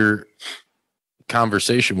midst of your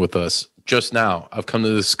conversation with us just now, I've come to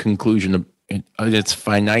this conclusion, and it's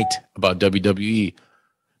finite about WWE.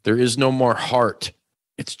 There is no more heart.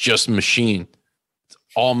 It's just machine. It's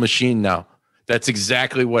all machine now. That's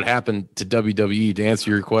exactly what happened to WWE. To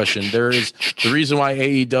answer your question, there is the reason why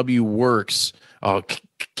AEW works.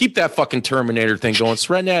 Keep that fucking Terminator thing going.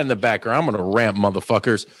 Spread that in the background. I'm going to ramp,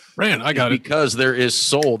 motherfuckers. Rand, I got it. Because there is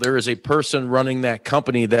soul. There is a person running that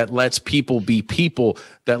company that lets people be people,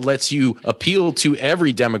 that lets you appeal to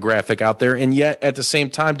every demographic out there, and yet at the same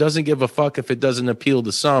time doesn't give a fuck if it doesn't appeal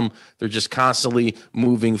to some. They're just constantly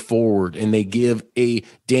moving forward, and they give a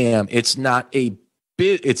damn. It's not a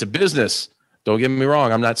bit. It's a business. Don't get me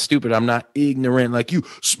wrong. I'm not stupid. I'm not ignorant like you,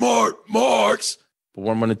 smart marks. But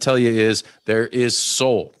what I'm going to tell you is there is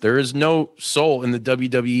soul. There is no soul in the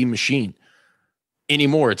WWE machine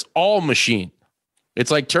anymore. It's all machine. It's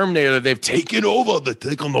like Terminator. They've taken over. They're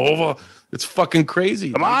taking over. It's fucking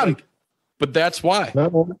crazy. Come on. But that's why.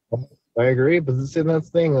 No, I agree. But that's the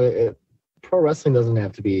thing. Pro wrestling doesn't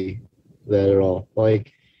have to be that at all.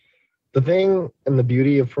 Like, the thing and the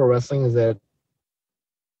beauty of pro wrestling is that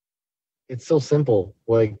it's so simple.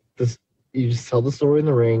 Like, this, you just tell the story in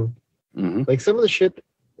the ring. Mm-hmm. Like, some of the shit,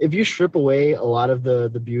 if you strip away a lot of the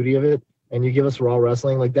beauty of it and you give us raw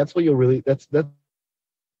wrestling, like, that's what you'll really, that's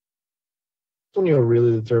when you'll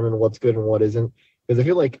really determine what's good and what isn't. Because I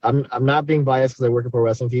feel like I'm not being biased because I work at pro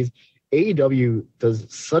wrestling tees. AEW does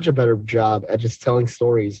such a better job at just telling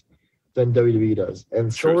stories than WWE does,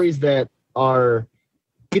 and stories that are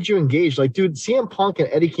get you engaged. Like, dude, CM Punk and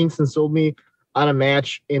Eddie Kingston sold me on a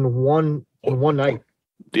match in one night.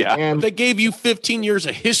 Yeah, and they gave you 15 years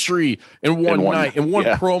of history in one night, in one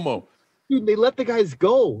promo. Dude, they let the guys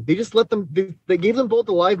go. They just let them. They gave them both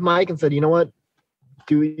a live mic and said, "You know what?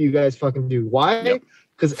 Do what you guys fucking do." Why?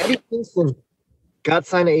 Because Eddie Kingston got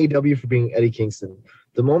signed to AEW for being Eddie Kingston.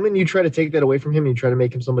 The moment you try to take that away from him and you try to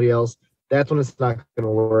make him somebody else, that's when it's not going to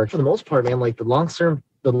work. For the most part, man, like the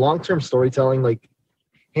long-term storytelling, like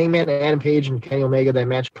Hangman, Adam Page, and Kenny Omega, that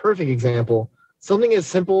match, perfect example. Something as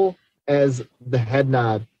simple as the head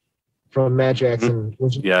nod from Matt Jackson.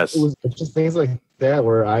 Which yes. It's just things like that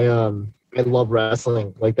where I love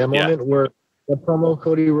wrestling. Like that moment where the promo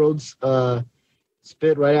Cody Rhodes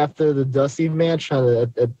spit right after the Dusty match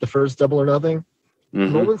at the first Double or Nothing.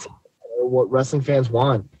 Mm-hmm. Moments are what wrestling fans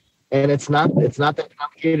want. And it's not that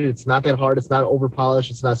complicated. It's not that hard. It's not over polished.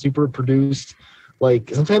 It's not super produced. Like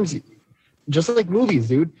sometimes, just like movies,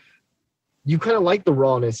 dude, you kind of like the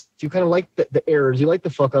rawness. You kind of like the errors. You like the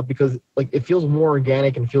fuck up because like it feels more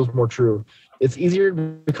organic and feels more true. It's easier to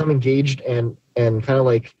become engaged and kind of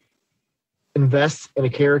like invest in a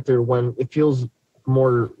character when it feels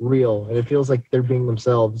more real and it feels like they're being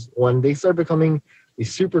themselves. When they start becoming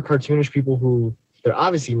these super cartoonish people who they're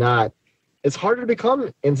obviously not, it's harder to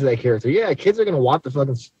become into that character. Yeah, kids are going to want the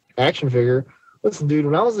fucking action figure. Listen, dude,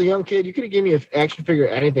 when I was a young kid, you could have given me an action figure or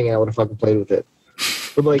anything and I would have fucking played with it.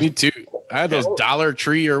 But like, me too. I had those Dollar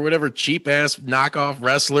Tree or whatever cheap ass knockoff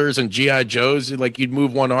wrestlers and GI Joes. Like you'd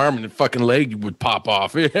move one arm and the fucking leg would pop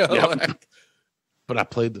off. You know? Like, but I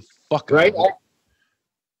played the fuck right. out of it.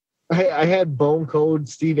 I had Bone Code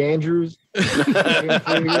Steve Andrews.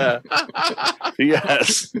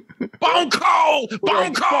 Yes. Bone Cold.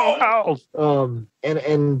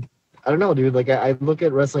 And I don't know, dude. Like I look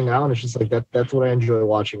at wrestling now, and it's just like that's what I enjoy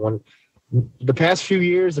watching. When the past few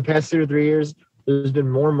years, the past 2 or 3 years, there's been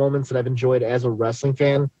more moments that I've enjoyed as a wrestling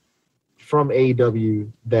fan from AEW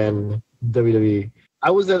than WWE. I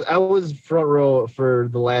was front row for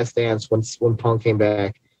the Last Dance when Punk came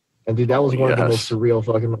back, and dude, that was one of the most surreal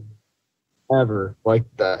fucking ever. Like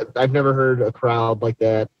that, I've never heard a crowd like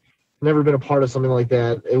that. Never been a part of something like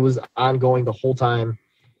that. It was ongoing the whole time.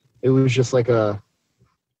 It was just like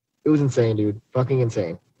it was insane, dude. Fucking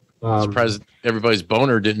insane. Surprised everybody's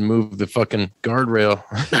boner didn't move the fucking guardrail.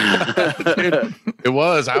 Dude, it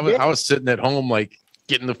was. I was sitting at home like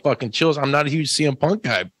getting the fucking chills. I'm not a huge CM Punk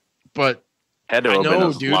guy, but had to have been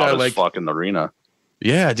as loud as fuck in the arena.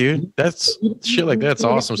 Yeah, dude. That's shit like that's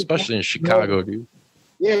awesome, especially in Chicago, dude.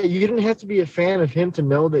 Yeah, you didn't have to be a fan of him to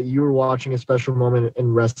know that you were watching a special moment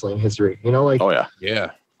in wrestling history. You know, like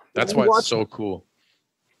yeah. That's why it's so cool.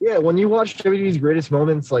 Yeah, when you watch WWE's greatest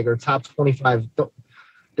moments, like or top 25,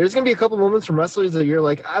 there's gonna be a couple moments from wrestlers that you're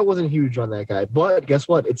like, I wasn't huge on that guy, but guess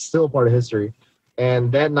what? It's still part of history.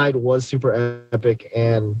 And that night was super epic.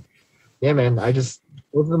 And yeah, man, those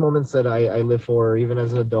are the moments that I live for, even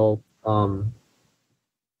as an adult.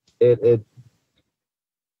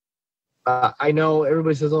 I know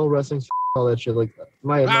everybody says, "Oh, wrestling's all that shit." Like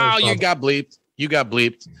you got bleeped. You got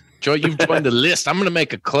bleeped. Joe, you've joined the list. I'm gonna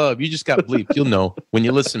make a club. You just got bleeped. You'll know when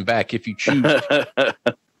you listen back if you choose.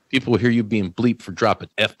 People will hear you being bleeped for dropping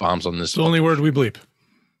F-bombs on this. It's the only word we bleep.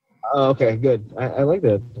 Okay, good. I like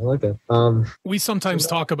that. I like that. We sometimes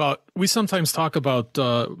talk about the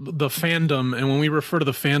fandom, and when we refer to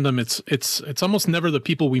the fandom, it's almost never the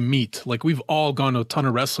people we meet. Like we've all gone to a ton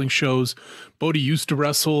of wrestling shows. Bodie used to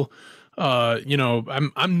wrestle.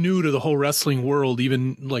 I'm new to the whole wrestling world,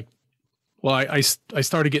 even like Well, I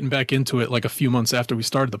started getting back into it like a few months after we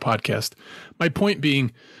started the podcast. My point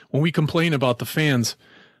being, when we complain about the fans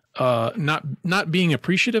not being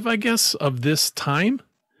appreciative, I guess, of this time,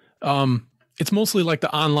 it's mostly like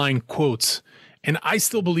the online quotes. And I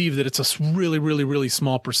still believe that it's a really, really, really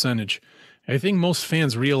small percentage. I think most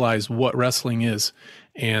fans realize what wrestling is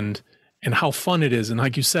and how fun it is. And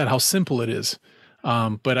like you said, how simple it is.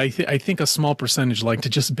 But I think a small percentage like to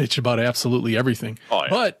just bitch about absolutely everything. Oh, yeah.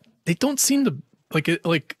 But they don't seem to like it.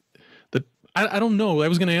 Like I don't know. I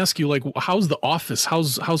was going to ask you, like, how's the office?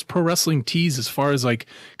 How's Pro Wrestling Tees as far as like,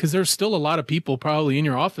 because there's still a lot of people probably in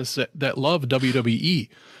your office that love WWE.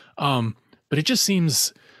 But it just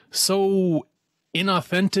seems so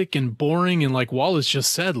inauthentic and boring. And like Wallace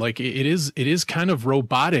just said, like it is kind of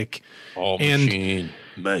robotic. Oh, machine.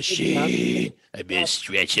 I've been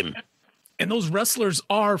stretching. And those wrestlers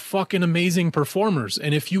are fucking amazing performers.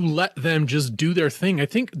 And if you let them just do their thing,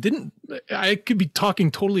 I could be talking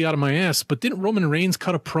totally out of my ass, but didn't Roman Reigns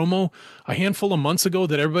cut a promo a handful of months ago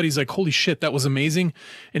that everybody's like, holy shit, that was amazing.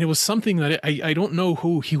 And it was something that I don't know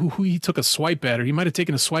who he took a swipe at, or he might've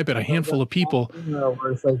taken a swipe at a handful of people.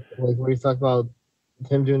 Where it's like where you talk about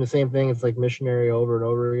him doing the same thing. It's like missionary over and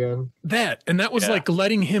over again. That was like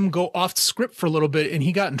letting him go off script for a little bit. And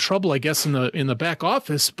he got in trouble, I guess, in the back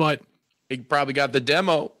office, but he probably got the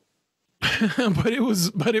demo. but it was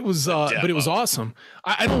awesome.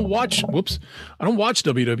 I don't watch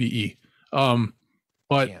WWE.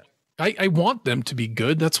 But I want them to be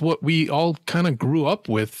good. That's what we all kind of grew up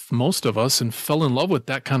with, most of us, and fell in love with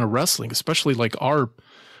that kind of wrestling, especially like our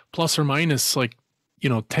plus or minus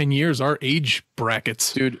 10 years, our age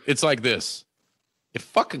brackets. Dude, it's like this. If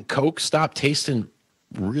fucking Coke stopped tasting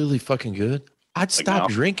really fucking good, I'd stop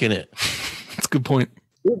drinking it. That's a good point.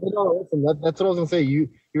 No, listen, that's what I was gonna say.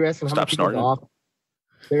 You're asking how much people off.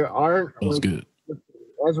 There aren't. That's good.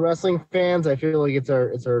 As wrestling fans, I feel like it's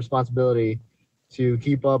our responsibility to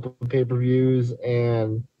keep up with pay-per-views,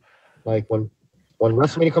 and like when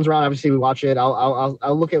WrestleMania comes around, obviously we watch it. I'll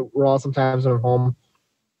look at Raw sometimes when I'm home.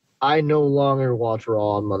 I no longer watch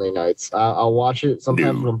Raw on Monday nights. I'll watch it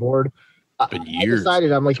sometimes when I'm bored. Been years. I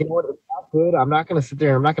decided, I'm like, you know what, it's not good. I'm not gonna sit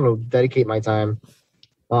there. I'm not gonna dedicate my time.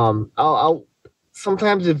 I'll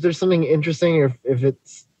sometimes if there's something interesting, or if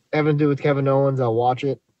it's having to do with Kevin Owens, I'll watch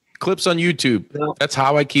it. Clips on YouTube. Yeah. That's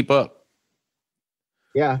how I keep up.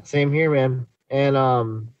 Yeah, same here, man. And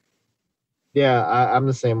I'm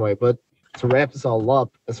the same way. But to wrap this all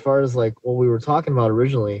up, as far as like what we were talking about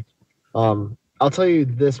originally, I'll tell you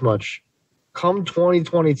this much. Come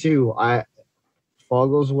 2022, if all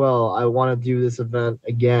goes well, I want to do this event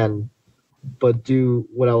again, but do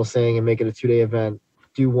what I was saying and make it a 2-day event.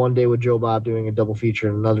 Do one day with Joe Bob doing a double feature,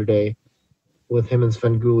 and another day with him and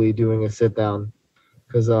Sven Gulli doing a sit down.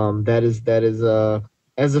 Because that is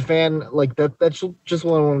as a fan, like that's just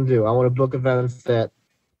what I want to do. I want to book events that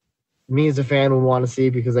me as a fan would want to see,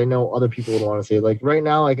 because I know other people would want to see. Like right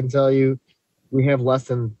now, I can tell you we have less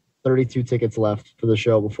than 32 tickets left for the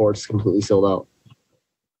show before it's completely sold out.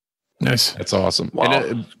 Nice. That's awesome. Wow.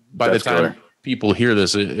 And by the time people hear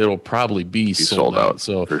this, it'll probably be sold out.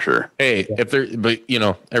 So for sure. Hey, but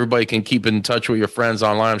everybody can keep in touch with your friends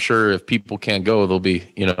online. I'm sure if people can't go, they'll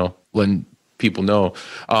be, letting people know.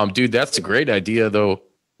 Dude, that's a great idea though,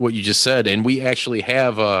 what you just said. And we actually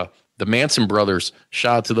have the Manson brothers.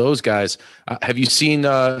 Shout out to those guys. Have you seen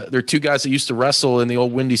they're two guys that used to wrestle in the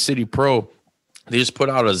old Windy City Pro? They just put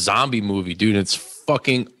out a zombie movie, dude. It's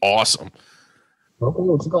fucking awesome. Okay,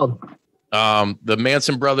 what's it called? The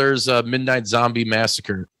Manson Brothers Midnight Zombie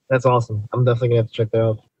Massacre. That's awesome. I'm definitely gonna have to check that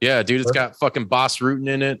out. Yeah, dude, it's got fucking Boss Rutan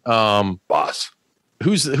in it. Boss.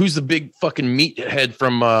 Who's the big fucking meathead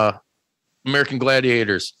from American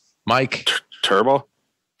Gladiators? Mike Turbo.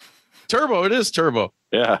 It is Turbo.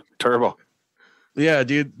 Yeah, Turbo. Yeah,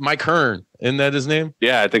 dude, Mike Hearn. Isn't that his name?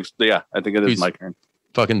 Yeah, I think it is Mike Hearn.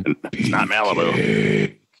 Fucking it's not Malibu.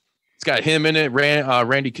 It's got him in it.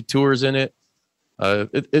 Randy Couture's in it.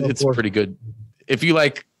 It's pretty good. If you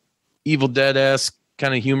like Evil Dead-esque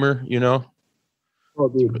kind of humor, Oh,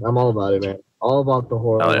 dude, I'm all about it, man. All about the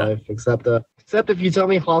horror life, except if you tell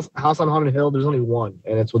me House on Haunted Hill, there's only one,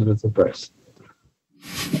 and it's with Vincent Price.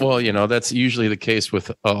 Well, that's usually the case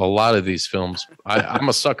with a lot of these films. I'm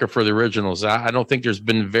a sucker for the originals. I don't think there's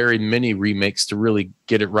been very many remakes to really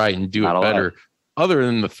get it right and do it better. Other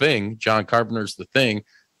than The Thing, John Carpenter's The Thing.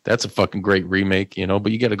 That's a fucking great remake,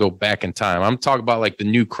 but you got to go back in time. I'm talking about like the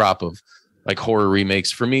new crop of like horror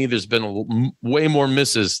remakes. For me, there's been way more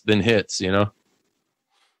misses than hits, Yeah.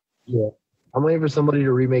 I'm waiting for somebody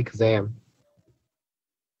to remake Kazam.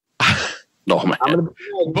 No, man.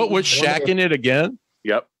 But with Shaq in it again?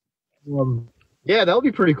 Yep. Yeah, that would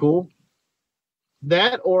be pretty cool.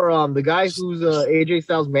 That or the guy who's AJ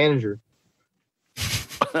Styles' manager.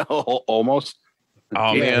 Almost.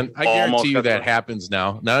 Oh Yeah, man, I guarantee you that happens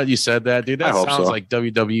now. Now that you said that, dude, that sounds like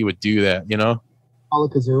WWE would do that. You know,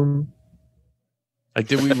 Alakazam. Like,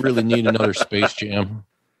 did we really need another Space Jam?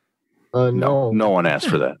 No. No one asked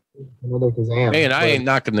for that. Another Kazam. Man, I ain't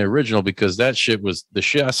knocking the original because that shit was the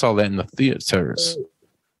shit. I saw that in the theaters.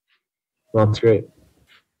 That's great.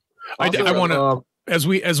 I want to, as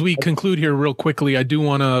we conclude here real quickly, I do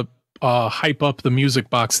want to hype up the Music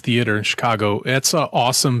Box Theater in Chicago. It's an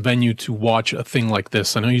awesome venue to watch a thing like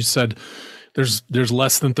this. I know you said there's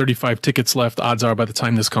less than 35 tickets left. Odds are by the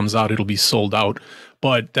time this comes out, it'll be sold out.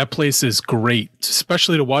 But that place is great,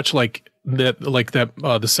 especially to watch the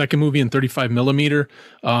second movie in 35 millimeter.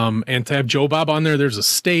 And to have Joe Bob on there, there's a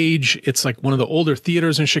stage. It's like one of the older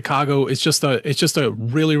theaters in Chicago. It's just a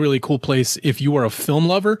really, really cool place. If you are a film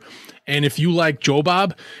lover and if you like Joe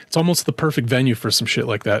Bob, it's almost the perfect venue for some shit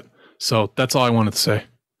like that. So that's all I wanted to say.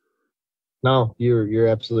 No, you're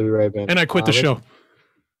absolutely right, man. And I quit the show.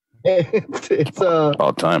 It's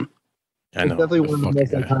all time. I know. It's definitely one of the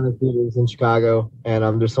most iconic theaters in Chicago,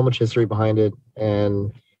 and there's so much history behind it.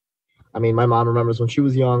 And I mean, my mom remembers when she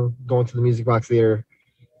was young going to the Music Box Theater,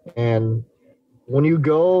 and when you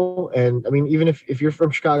go, and I mean, even if you're from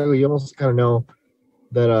Chicago, you almost kind of know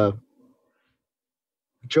that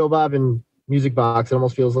Joe Bob and Music Box, it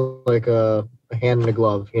almost feels like a hand in a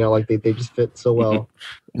glove. You know, like they just fit so well.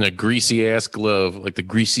 In a greasy ass glove, like the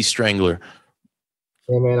Greasy Strangler.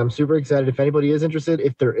 Yeah, man, I'm super excited. If anybody is interested,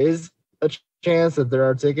 if there is a chance that there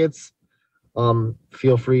are tickets,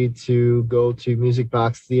 feel free to go to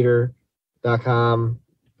musicboxtheater.com,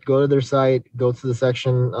 go to their site, go to the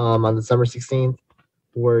section on December 16th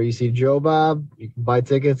where you see Joe Bob. You can buy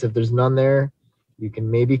tickets. If there's none there, you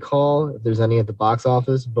can maybe call if there's any at the box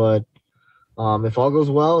office. But if all goes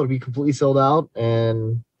well, it'll be completely sold out.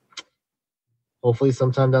 And hopefully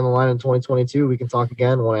sometime down the line in 2022, we can talk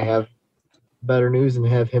again when I have better news and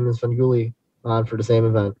have him and Svengoolie on for the same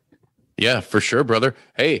event. Yeah, for sure, brother.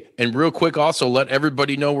 Hey, and real quick, also let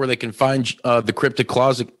everybody know where they can find the Cryptic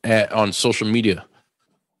Closet on social media.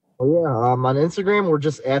 Oh yeah, on Instagram we're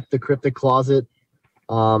just at the Cryptic Closet.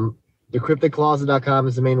 Thecrypticcloset.com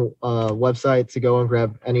is the main website to go and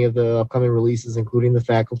grab any of the upcoming releases, including the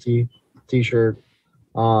Faculty T-shirt.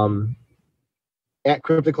 At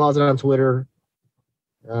Cryptic Closet on Twitter.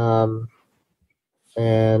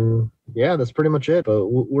 And yeah, that's pretty much it. But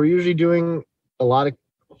we're usually doing a lot of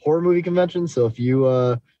horror movie conventions. So if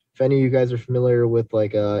any of you guys are familiar with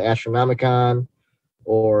like Astronomicon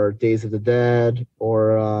or Days of the Dead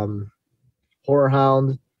or Horror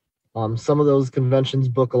Hound, some of those conventions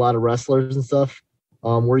book a lot of wrestlers and stuff.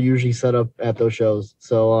 We're usually set up at those shows.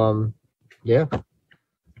 So yeah,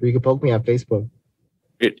 you can poke me on Facebook.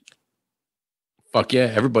 Fuck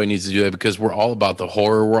yeah, everybody needs to do that because we're all about the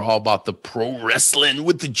horror. We're all about the pro wrestling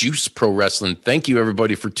with the Juice Pro Wrestling. Thank you,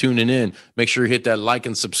 everybody, for tuning in. Make sure you hit that like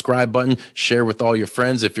and subscribe button. Share with all your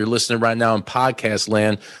friends. If you're listening right now in podcast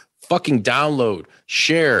land, fucking download,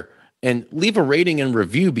 share, and leave a rating and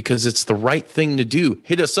review because it's the right thing to do.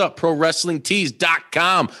 Hit us up,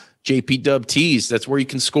 ProWrestlingTees.com. JP Dub Tees. That's where you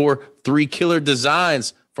can score 3 killer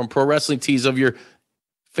designs from Pro Wrestling Tees of your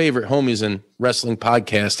favorite homies in wrestling,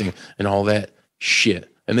 podcasting, and all that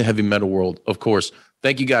shit, and the heavy metal world, of course.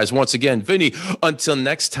 Thank you guys once again. Vinny, until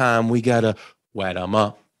next time, we gotta wet them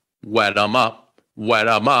up, wet them up, wet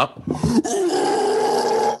them up.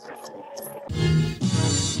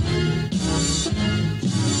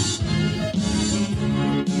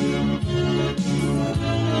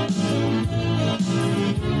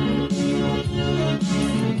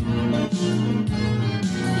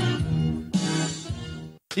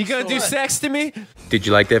 You gonna do sex to me? Did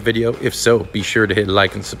you like that video? If so, be sure to hit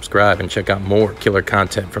like and subscribe and check out more killer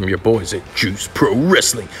content from your boys at Juice Pro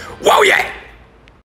Wrestling. Whoa, yeah!